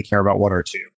usually really care about 1 or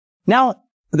 2. Now,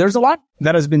 there's a lot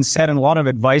that has been said and a lot of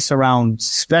advice around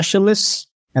specialists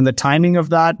and the timing of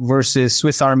that versus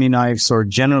Swiss Army knives or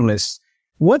generalists.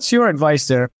 What's your advice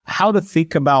there? How to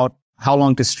think about how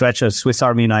long to stretch a Swiss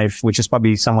Army knife, which is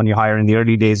probably someone you hire in the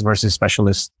early days versus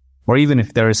specialists, or even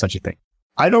if there is such a thing?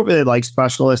 I don't really like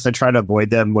specialists. I try to avoid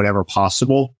them whenever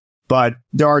possible, but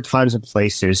there are times and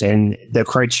places. And the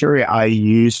criteria I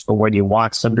use for when you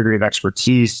want some degree of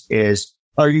expertise is,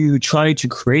 are you trying to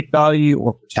create value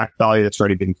or protect value that's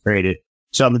already been created?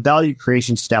 So on the value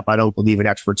creation step, I don't believe in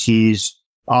expertise.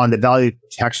 On the value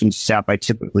protection step, I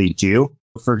typically do.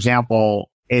 For example,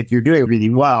 if you're doing really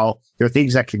well, there are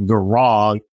things that can go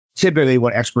wrong. Typically,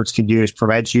 what experts can do is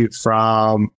prevent you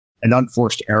from an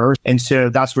unforced error. And so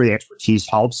that's where the expertise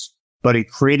helps. But in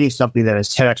creating something that has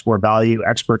 10x more value,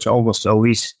 experts almost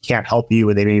always can't help you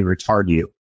and they may retard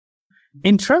you.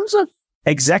 In terms of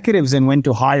executives and when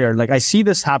to hire, like I see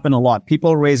this happen a lot.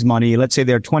 People raise money. Let's say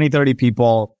there are 20, 30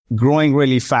 people growing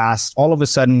really fast, all of a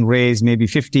sudden raise maybe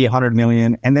 50, 100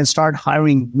 million, and then start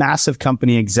hiring massive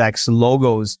company execs,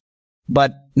 logos,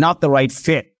 but not the right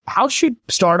fit. How should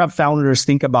startup founders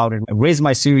think about it? Raise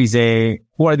my Series A.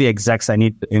 Who are the execs I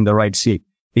need in the right seat?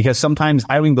 Because sometimes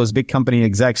hiring those big company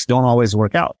execs don't always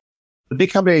work out. The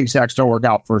big company execs don't work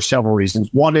out for several reasons.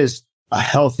 One is a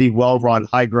healthy, well-run,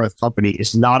 high-growth company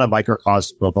is not a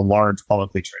microcosm of a large,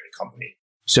 publicly traded company.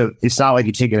 So it's not like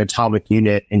you take an atomic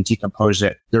unit and decompose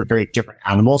it. They're very different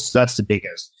animals. So that's the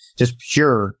biggest, just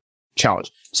pure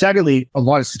challenge. Secondly, a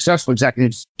lot of successful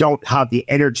executives don't have the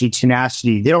energy,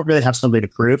 tenacity. They don't really have something to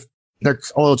prove. They're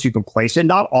a little too complacent.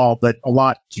 Not all, but a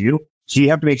lot do. So you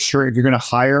have to make sure if you're going to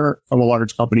hire from a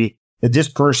large company that this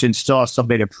person still has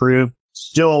something to prove,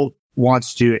 still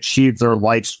wants to achieve their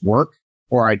life's work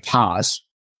or a task.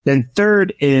 Then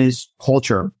third is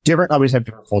culture. Different companies have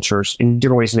different cultures and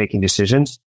different ways of making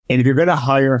decisions. And if you're going to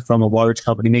hire from a large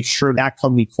company, make sure that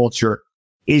company culture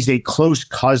is a close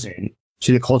cousin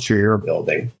to the culture you're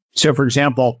building. So for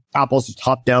example, Apple's a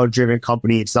top-down driven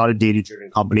company. It's not a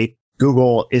data-driven company.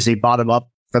 Google is a bottom-up,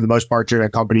 for the most part,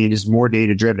 driven company. It is more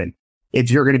data-driven.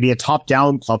 If you're going to be a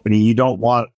top-down company, you don't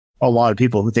want a lot of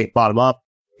people who think bottom-up.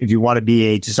 If you want to be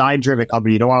a design-driven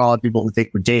company, you don't want a lot of people who think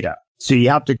with data. So you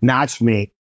have to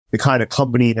match-make the kind of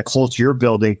company, the culture you're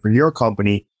building for your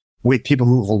company with people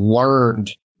who've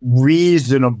learned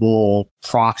reasonable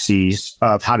proxies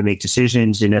of how to make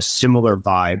decisions in a similar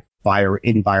vibe,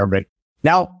 environment.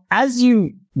 Now, as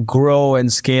you grow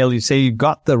and scale, you say you've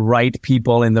got the right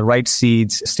people in the right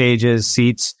seats,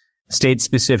 state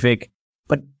specific,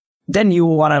 but then you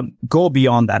want to go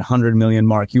beyond that 100 million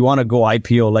mark. You want to go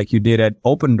IPO like you did at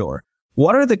OpenStore.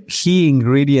 What are the key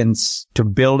ingredients to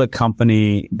build a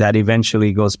company that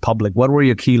eventually goes public? What were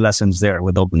your key lessons there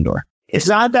with OpenStore? It's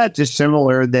not that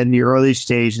dissimilar than the early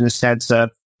stage in the sense of,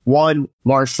 one,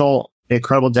 Marshall,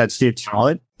 incredible density of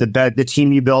talent. The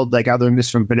team you build, like I learned this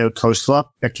from Vinod Khosla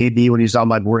at KB when he was on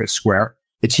my board at Square.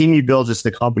 The team you build is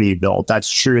the company you build.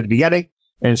 That's true at the beginning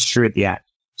and it's true at the end.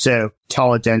 So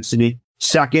talent density.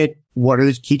 Second, what are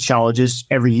the key challenges?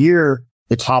 Every year,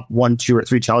 the top 1, 2, or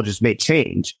 3 challenges may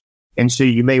change. And so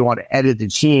you may want to edit the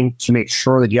team to make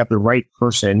sure that you have the right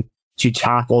person to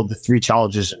tackle the 3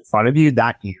 challenges in front of you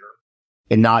that year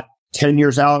and not 10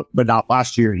 years out, but not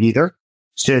last year either.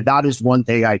 So that is one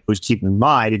thing I was keeping in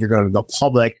mind. If you're going to go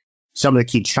public, some of the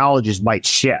key challenges might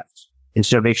shift. And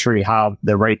so make sure you have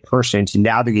the right person to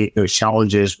navigate those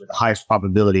challenges with the highest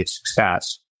probability of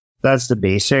success. That's the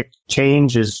basic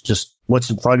change, is just what's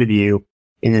in front of you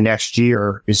in the next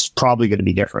year is probably going to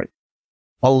be different.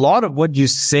 A lot of what you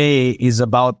say is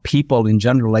about people in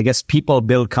general. I guess people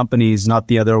build companies, not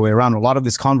the other way around. A lot of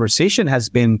this conversation has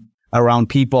been around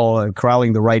people and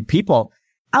corralling the right people.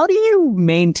 How do you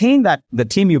maintain that? The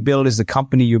team you build is the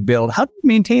company you build. How do you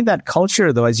maintain that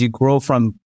culture, though, as you grow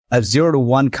from a 0 to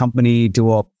 1 company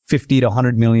to a 50 to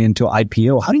 100 million to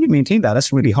IPO? How do you maintain that?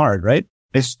 That's really hard, right?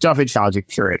 It's definitely challenging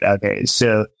period. Okay,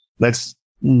 so let's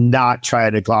not try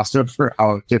to gloss over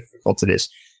how difficult it is.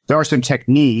 There are some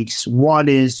techniques. One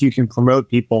is you can promote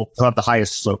people who have the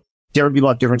highest slope. Different people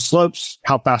have different slopes.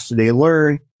 How fast do they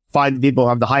learn? Find the people who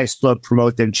have the highest slope,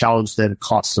 promote them, challenge them,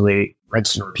 constantly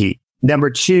rinse and repeat. Number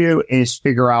 2 is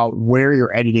figure out where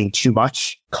you're editing too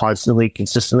much, constantly,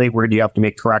 consistently. Where do you have to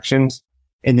make corrections?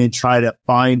 And then try to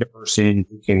find a person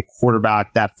who can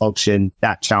quarterback that function,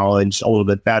 that challenge a little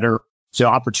bit better. So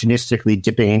opportunistically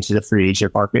dipping into the free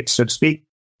agent market, so to speak.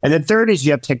 And then third is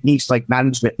you have techniques like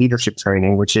management leadership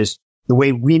training, which is the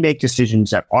way we make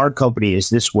decisions at our company is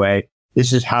this way.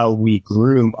 This is how we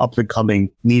groom up and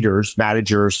coming leaders,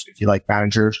 managers, if you like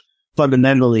managers,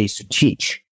 fundamentally to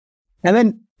teach. And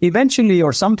then eventually,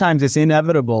 or sometimes it's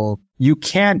inevitable, you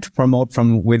can't promote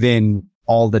from within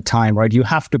all the time, right? You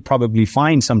have to probably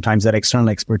find sometimes that external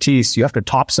expertise. You have to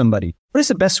top somebody. What is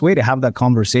the best way to have that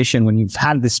conversation when you've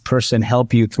had this person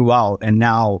help you throughout and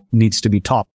now needs to be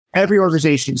topped? Every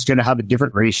organization is going to have a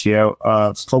different ratio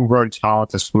of homegrown talent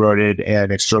that's promoted and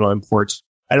external imports.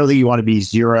 I don't think you want to be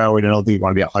 0, and I don't think you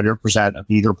want to be 100% of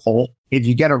either pole. If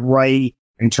you get it right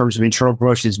in terms of internal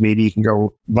promotions, maybe you can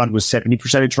go run with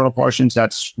 70% internal promotions.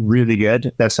 That's really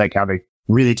good. That's like having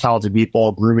really talented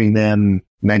people, grooming them,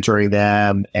 mentoring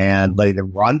them, and letting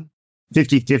them run.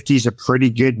 50-50 is a pretty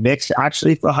good mix,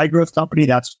 actually, for a high growth company.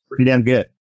 That's pretty damn good.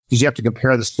 Because you have to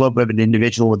compare the slope of an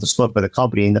individual with the slope of the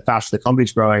company. And the faster the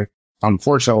company's growing,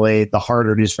 unfortunately, the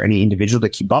harder it is for any individual to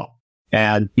keep up.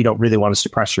 And you don't really want to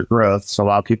suppress your growth. So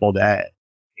allow people to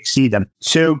exceed them.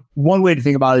 So one way to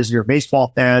think about it is you're a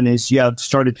baseball fan is you have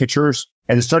started pitchers,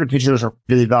 and the started pitchers are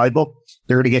really valuable.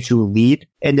 They're going to get you a lead.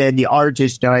 And then the art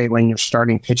is knowing when your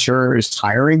starting pitcher is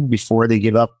tiring before they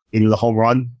give up into the home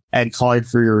run and calling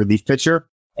for your relief pitcher.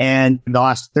 And in the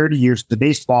last 30 years of the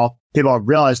baseball, people have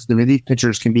realized the relief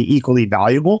pitchers can be equally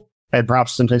valuable and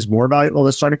perhaps sometimes more valuable than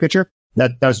the starting pitcher.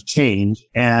 That does change,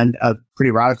 and a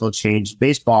pretty radical change in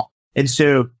baseball. And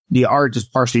so the art is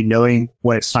partially knowing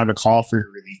when it's time to call for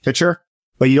your relief pitcher,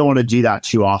 but you don't want to do that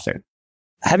too often.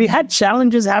 Have you had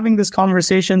challenges having this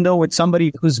conversation, though, with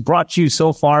somebody who's brought you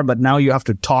so far, but now you have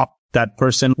to top that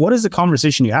person, what is the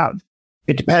conversation you have?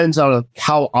 It depends on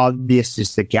how obvious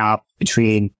is the gap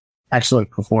between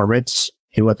excellent performance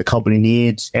and what the company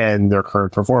needs and their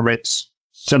current performance.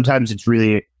 Sometimes it's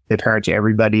really apparent to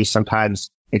everybody. Sometimes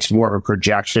it's more of a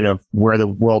projection of where the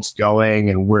world's going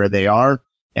and where they are.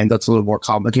 And that's a little more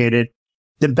complicated.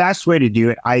 The best way to do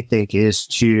it, I think, is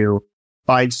to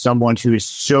find someone who is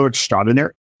so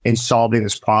extraordinary in solving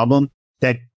this problem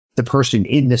that the person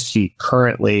in the seat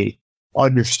currently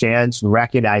understands and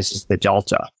recognizes the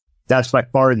delta. That's by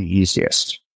far the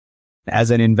easiest.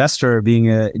 As an investor, being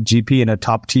a GP in a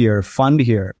top tier fund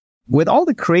here, with all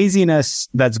the craziness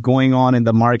that's going on in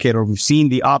the market, or we've seen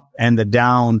the up and the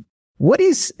down, what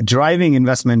is driving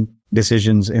investment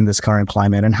decisions in this current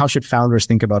climate, and how should founders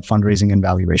think about fundraising and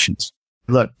valuations?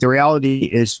 Look, the reality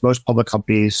is most public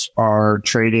companies are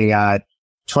trading at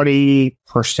 20%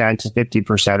 to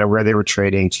 50% of where they were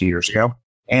trading 2 years ago.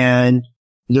 And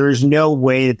there's no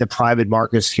way that the private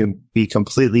markets can be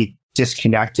completely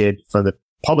disconnected from the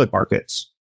public markets.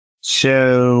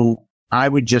 So I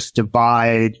would just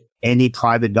divide any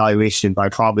private valuation by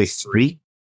probably 3,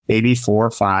 maybe 4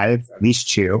 or 5, at least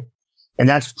 2. And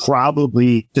that's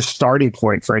probably the starting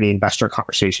point for any investor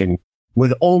conversation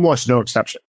with almost no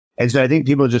exception. And so I think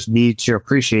people just need to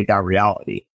appreciate that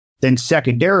reality. Then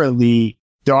secondarily,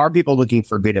 there are people looking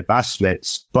for good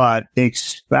investments, but they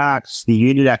expect the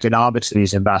unit economics of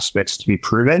these investments to be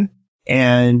proven,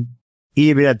 and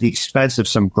even at the expense of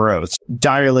some growth,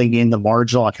 dialing in the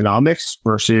marginal economics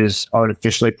versus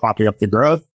artificially propping up the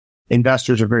growth.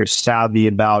 Investors are very savvy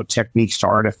about techniques to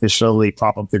artificially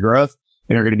prop up the growth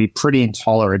and are going to be pretty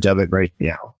intolerant of it right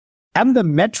now. Have the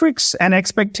metrics and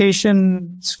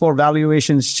expectations for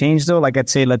valuations changed though? Like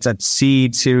let's at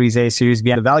seed, Series A, Series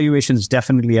B. The valuations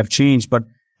definitely have changed, but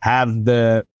have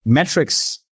the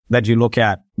metrics that you look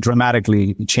at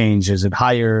dramatically changed? Is it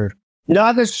higher?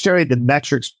 Not necessarily the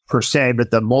metrics per se,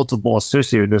 but the multiple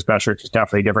associated with those metrics is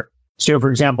definitely different. So for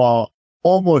example,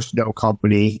 almost no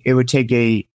company, it would take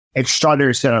a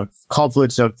extraordinary set of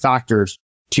confluence of factors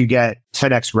to get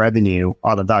 10x revenue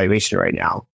on the valuation right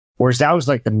now. Whereas that was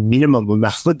like the minimum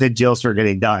amount that the deals are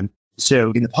getting done.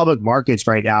 So in the public markets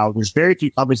right now, there's very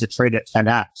few companies that trade at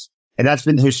 10x. And that's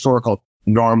been the historical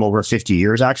norm over 50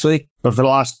 years, actually. But for the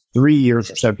last 3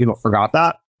 years or so, people forgot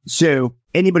that. So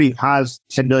anybody who has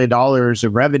 $10 million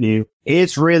of revenue,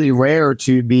 it's really rare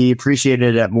to be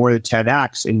appreciated at more than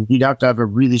 10x. And you'd have to have a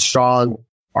really strong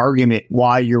argument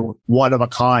why you're one of a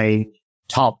kind,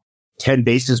 top 10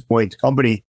 basis point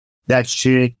company that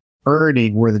should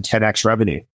earning more than 10x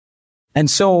revenue. And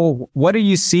so what are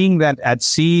you seeing that at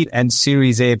seed and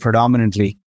Series A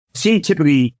predominantly? Seed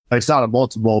typically, it's not a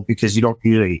multiple because you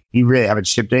really haven't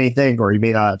shipped anything, or you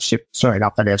may not have shipped,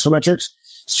 not financial metrics.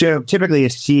 So typically a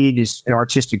seed is an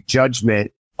artistic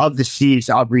judgment of the seeds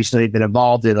I've recently been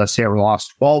involved in, let's say over the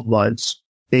last 12 months.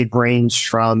 They've ranged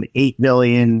from 8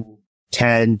 million,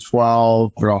 10,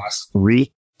 12, over the last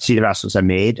 3 seed investments I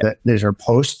made. Those are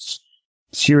posts.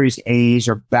 Series A's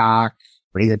are back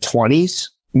in the 20s.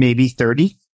 Maybe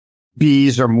 30.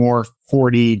 B's are more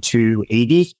 40 to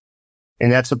 80.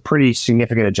 And that's a pretty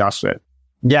significant adjustment.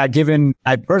 Yeah, given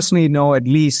I personally know at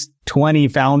least 20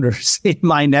 founders in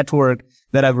my network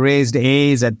that have raised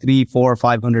A's at 3, 4,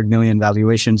 500 million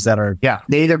valuations that are. Yeah,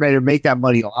 they either better make that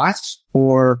money last,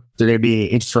 or they're going to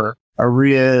be in for a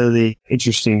really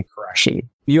interesting correction.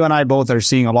 You and I both are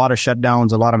seeing a lot of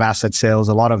shutdowns, a lot of asset sales,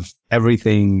 a lot of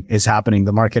everything is happening.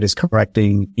 The market is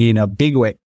correcting in a big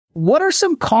way. What are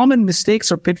some common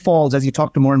mistakes or pitfalls as you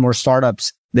talk to more and more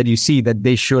startups that you see that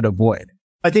they should avoid?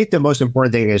 I think the most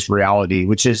important thing is reality,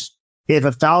 which is if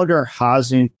a founder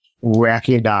hasn't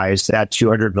recognized that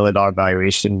 $200 million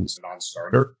valuation is a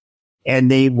non-starter and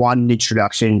they want an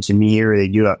introduction to me or they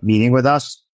do a meeting with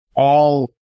us,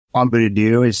 all I'm going to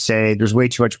do is say, there's way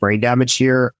too much brain damage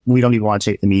here. We don't even want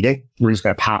to take the meeting. We're just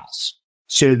going to pass.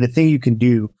 So the thing you can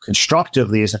do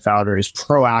constructively as a founder is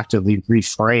proactively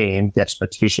reframe the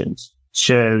expectations.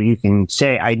 So you can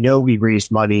say, I know we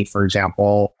raised money, for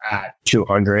example, at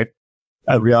 200.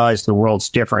 I realize the world's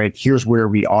different. Here's where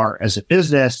we are as a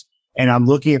business. And I'm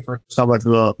looking for someone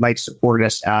who might support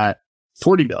us at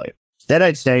 40 million. Then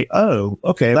I'd say, oh,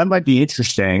 okay, that might be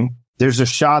interesting. There's a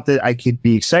shot that I could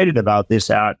be excited about this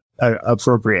at an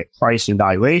appropriate price and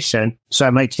valuation. So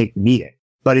I might take the meeting.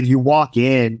 But if you walk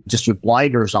in just with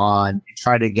blinders on and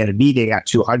try to get a meeting at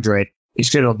 200, it's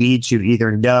going to lead to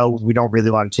either no, we don't really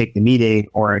want to take the meeting,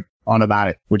 or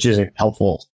automatic, which isn't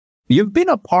helpful. You've been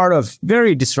a part of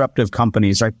very disruptive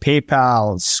companies, like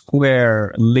PayPal,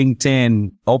 Square,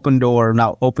 LinkedIn, OpenStore,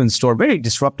 now OpenStore, very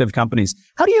disruptive companies.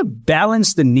 How do you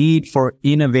balance the need for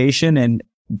innovation and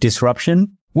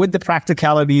disruption with the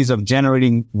practicalities of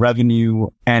generating revenue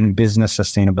and business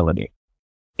sustainability?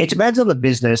 It depends on the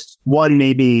business. One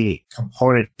maybe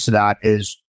component to that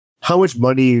is how much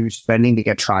money you're spending to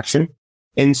get traction.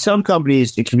 In some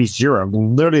companies, it can be zero.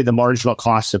 Literally, the marginal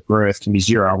cost of growth can be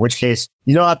zero, in which case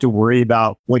you don't have to worry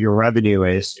about what your revenue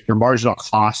is. If your marginal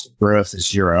cost of growth is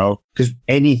zero, because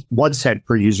any 1 cent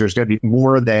per user is going to be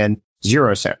more than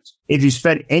 0 cents. If you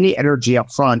spend any energy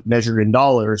up front measured in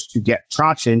dollars to get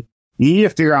traction, you need to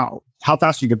figure out how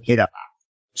fast you can pay that back.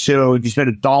 So if you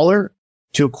spend $1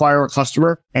 to acquire a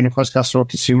customer, enterprise customer,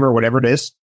 consumer, whatever it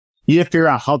is, you need to figure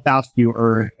out how fast you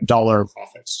earn $1 in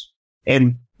profits.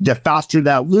 And the faster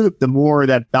that loop, the more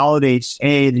that validates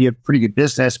A, that you have pretty good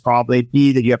business, probably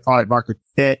B, that you have product market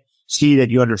fit, C,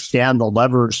 that you understand the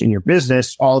levers in your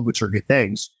business, all of which are good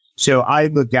things. So I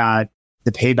look at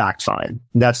the payback time.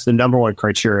 That's the number one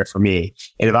criteria for me.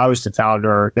 And if I was the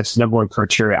founder, that's the number one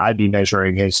criteria I'd be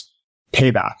measuring is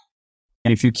payback.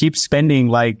 And if you keep spending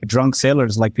like drunk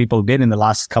sailors, like people did in the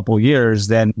last couple of years,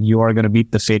 then you are going to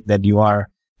beat the fate that you are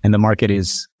and the market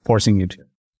is forcing you to.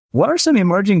 What are some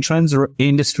emerging trends or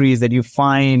industries that you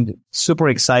find super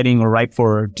exciting or ripe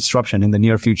for disruption in the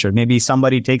near future? Maybe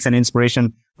somebody takes an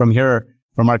inspiration from here,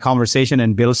 from our conversation,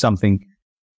 and builds something.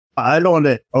 I don't want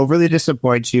to overly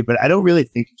disappoint you, but I don't really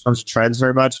think in terms of trends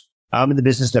very much. I'm in the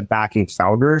business of backing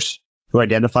founders who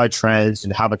identify trends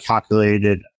and have a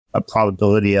calculated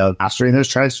probability of mastering those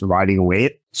trends and riding a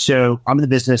wave. So I'm in the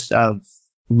business of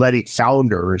letting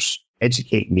founders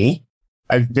educate me.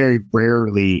 I very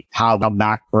rarely have a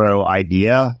macro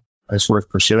idea that's worth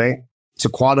pursuing. To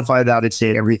quantify that, I'd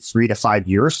say every 3 to 5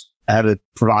 years, I have a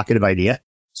provocative idea.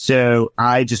 So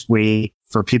I just wait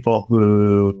for people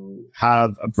who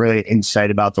have a brilliant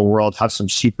insight about the world, have some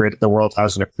secret the world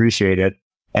hasn't appreciated,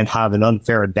 and have an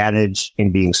unfair advantage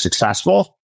in being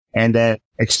successful, and then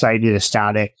excited,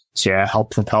 ecstatic to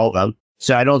help propel them.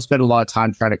 So I don't spend a lot of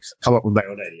time trying to come up with my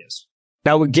own ideas.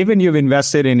 Now, given you've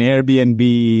invested in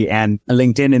Airbnb and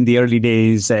LinkedIn in the early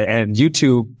days and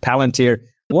YouTube, Palantir,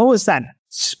 what was that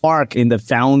spark in the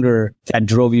founder that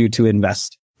drove you to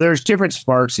invest? There's different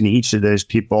sparks in each of those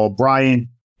people. Brian,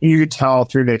 you could tell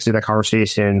 3 minutes of the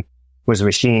conversation was a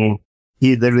machine.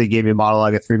 He literally gave me a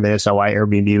monologue of 3 minutes on why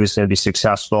Airbnb was going to be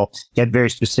successful. He had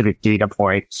very specific data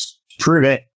points to prove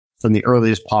it from the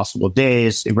earliest possible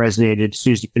days. It resonated. As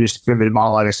soon as he finished the 3-minute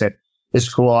monologue, I said, "This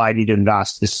is cool. I need to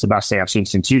invest. This is the best thing I've seen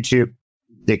since YouTube."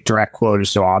 The direct quote is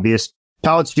so obvious.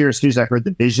 Palantir, as soon as I heard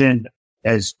the vision,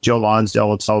 as Joe Lonsdale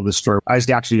would tell the story, I was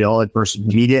actually the only person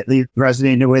immediately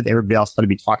resonated with. Everybody else had to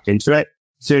be talked into it.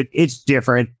 So it's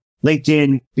different.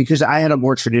 LinkedIn, because I had a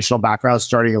more traditional background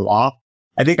starting in law,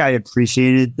 I think I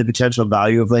appreciated the potential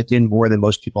value of LinkedIn more than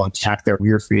most people in tech. They're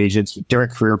weird free agents with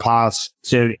different career paths.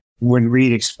 So when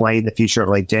Reed explained the future of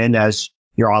LinkedIn as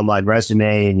your online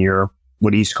resume and your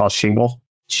what he used to call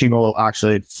shingle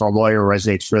actually for a lawyer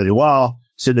resonates really well.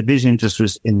 So the vision just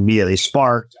was immediately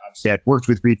sparked. Obviously, I'd worked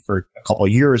with Reed for a couple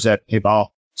of years at PayPal,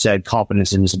 said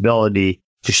confidence in his ability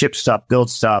to ship stuff, build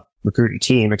stuff, recruit a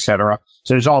team, etc.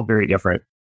 So it's all very different.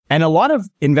 And a lot of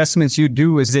investments you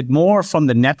do, is it more from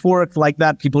the network like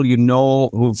that? People you know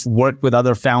who've worked with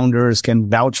other founders can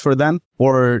vouch for them?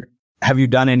 Or have you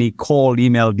done any cold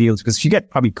email deals? Because you get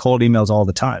probably cold emails all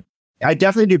the time. I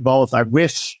definitely do both. I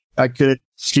wish I could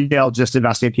scale just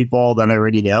investing in people that I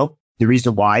already know. The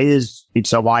reason why is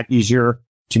it's a lot easier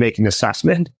to make an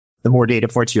assessment the more data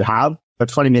points you have. A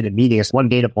 20-minute meeting is one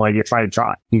data point you're trying to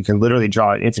draw. You can literally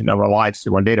draw an infinite number of lines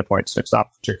through one data point. So it's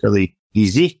not particularly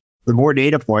easy. The more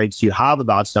data points you have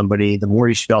about somebody, the more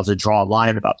you should be able to draw a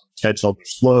line about the potential, the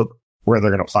slope, where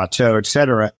they're going to plateau, et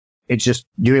cetera. It's just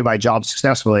doing my job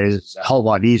successfully is a hell of a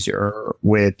lot easier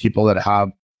with people that have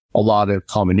a lot of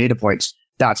common data points.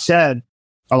 That said,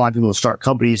 a lot of people who start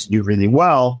companies and do really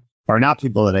well are not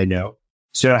people that I know.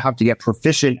 So I have to get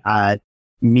proficient at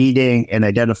meeting and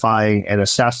identifying and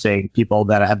assessing people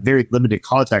that I have very limited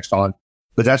context on,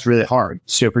 but that's really hard.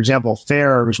 So for example,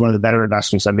 Fair was one of the better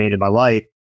investments I made in my life.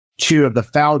 2 of the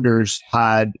founders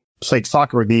had played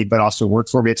soccer with me, but also worked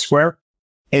for me at Square.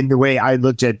 And the way I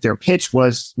looked at their pitch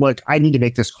was, look, I need to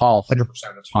make this call 100% of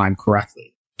the time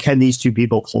correctly. Can these 2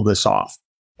 people pull this off?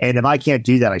 And if I can't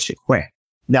do that, I should quit.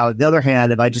 Now, on the other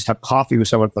hand, if I just have coffee with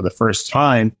someone for the first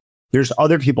time, there's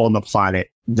other people on the planet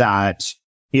that,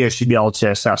 should be able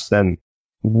to assess them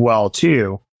well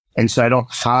too. And so I don't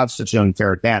have such an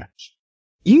unfair advantage.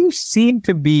 You seem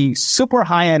to be super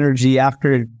high energy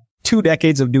after 2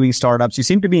 decades of doing startups. You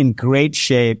seem to be in great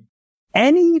shape.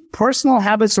 Any personal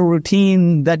habits or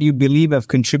routine that you believe have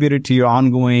contributed to your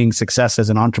ongoing success as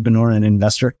an entrepreneur and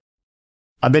investor?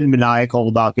 I've been maniacal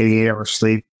about getting 8 hours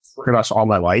sleep pretty much all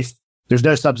my life. there's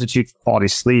no substitute for quality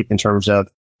sleep in terms of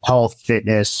health,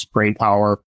 fitness, brain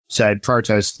power. So I'd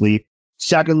prioritize sleep.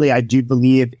 Secondly, I do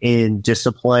believe in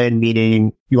discipline,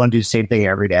 meaning you want to do the same thing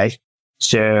every day.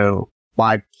 So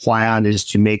my plan is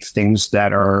to make things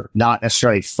that are not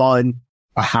necessarily fun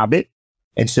a habit.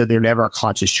 And so they're never a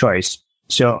conscious choice.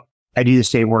 So I do the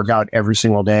same workout every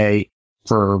single day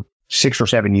for 6 or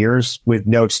 7 years with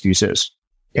no excuses.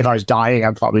 If I was dying,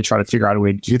 I'd probably try to figure out a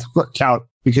way to do the workout,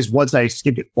 because once I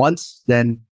skip it once,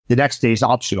 then the next day is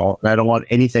optional. And I don't want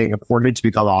anything important to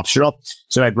become optional.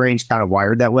 So my brain's kind of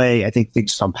wired that way. I think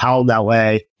things compound that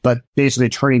way. But basically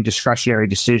turning discretionary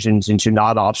decisions into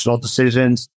non-optional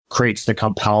decisions creates the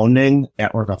compounding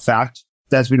network effect.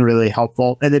 That's been really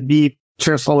helpful. And then B,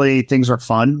 truthfully, things are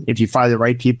fun. If you find the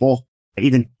right people,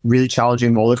 even really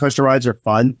challenging roller coaster rides are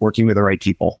fun working with the right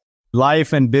people.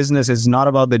 Life and business is not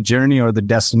about the journey or the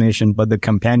destination, but the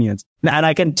companions. And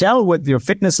I can tell with your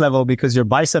fitness level because your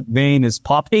bicep vein is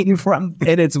popping from,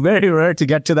 and it's very rare to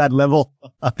get to that level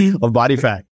of body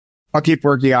fat. I'll keep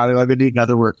working on it. I'm going to need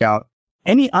another workout.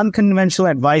 Any unconventional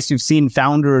advice you've seen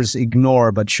founders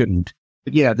ignore but shouldn't?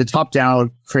 Yeah, the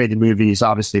top-down created movie is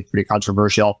obviously pretty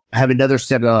controversial. I have another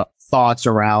set of thoughts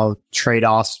around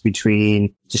trade-offs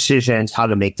between decisions, how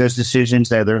to make those decisions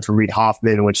that I learned from Reid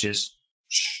Hoffman, which is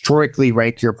strictly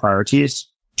rank your priorities.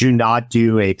 Do not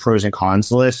do a pros and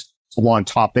cons list. It's a long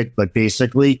topic, but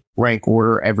basically rank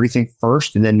order everything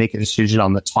first and then make a decision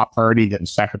on the top priority, then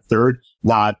second, third,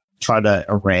 not try to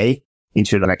array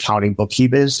into an accounting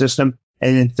bookkeeping system.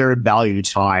 And then third, value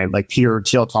time. Like Peter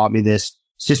Thiel taught me this.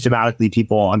 Systematically,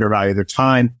 people undervalue their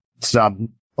time. It's the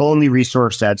only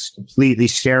resource that's completely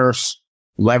scarce.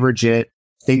 Leverage it.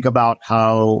 Think about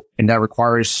how, and that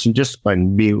requires some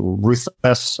discipline. Be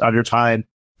ruthless on your time.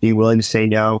 Be willing to say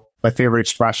no. My favorite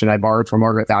expression I borrowed from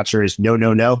Margaret Thatcher is no,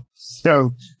 no, no.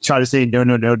 So try to say no,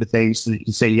 no, no to things so that you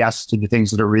can say yes to the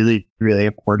things that are really, really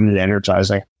important and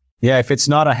energizing. Yeah, if it's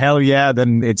not a hell yeah,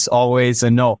 then it's always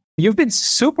a no. You've been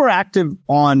super active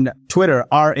on Twitter,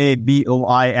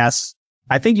 Rabois.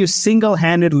 I think you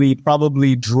single-handedly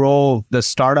probably drove the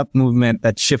startup movement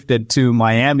that shifted to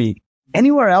Miami.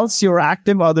 Anywhere else you're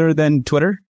active other than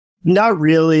Twitter? Not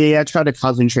really. I try to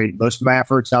concentrate most of my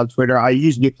efforts on Twitter. I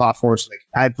use new platforms. Like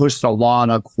I posted a lot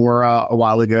on Quora a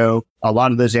while ago. A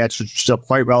lot of those answers are still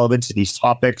quite relevant to these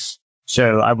topics.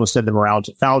 So I will send them around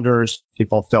to founders.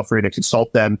 People feel free to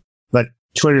consult them. But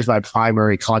Twitter is my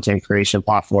primary content creation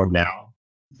platform now.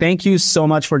 Thank you so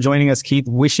much for joining us, Keith.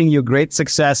 Wishing you great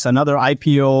success. Another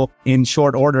IPO in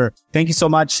short order. Thank you so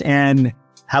much and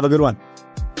have a good one.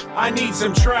 I need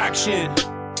some traction.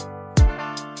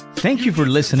 Thank you for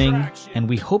listening, and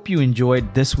we hope you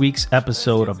enjoyed this week's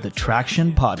episode of the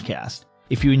Traction Podcast.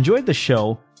 If you enjoyed the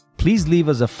show, please leave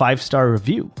us a 5-star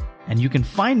review. And you can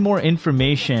find more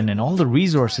information and all the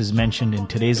resources mentioned in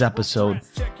today's episode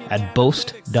at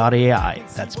boast.ai.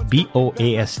 That's boast.ai/blog.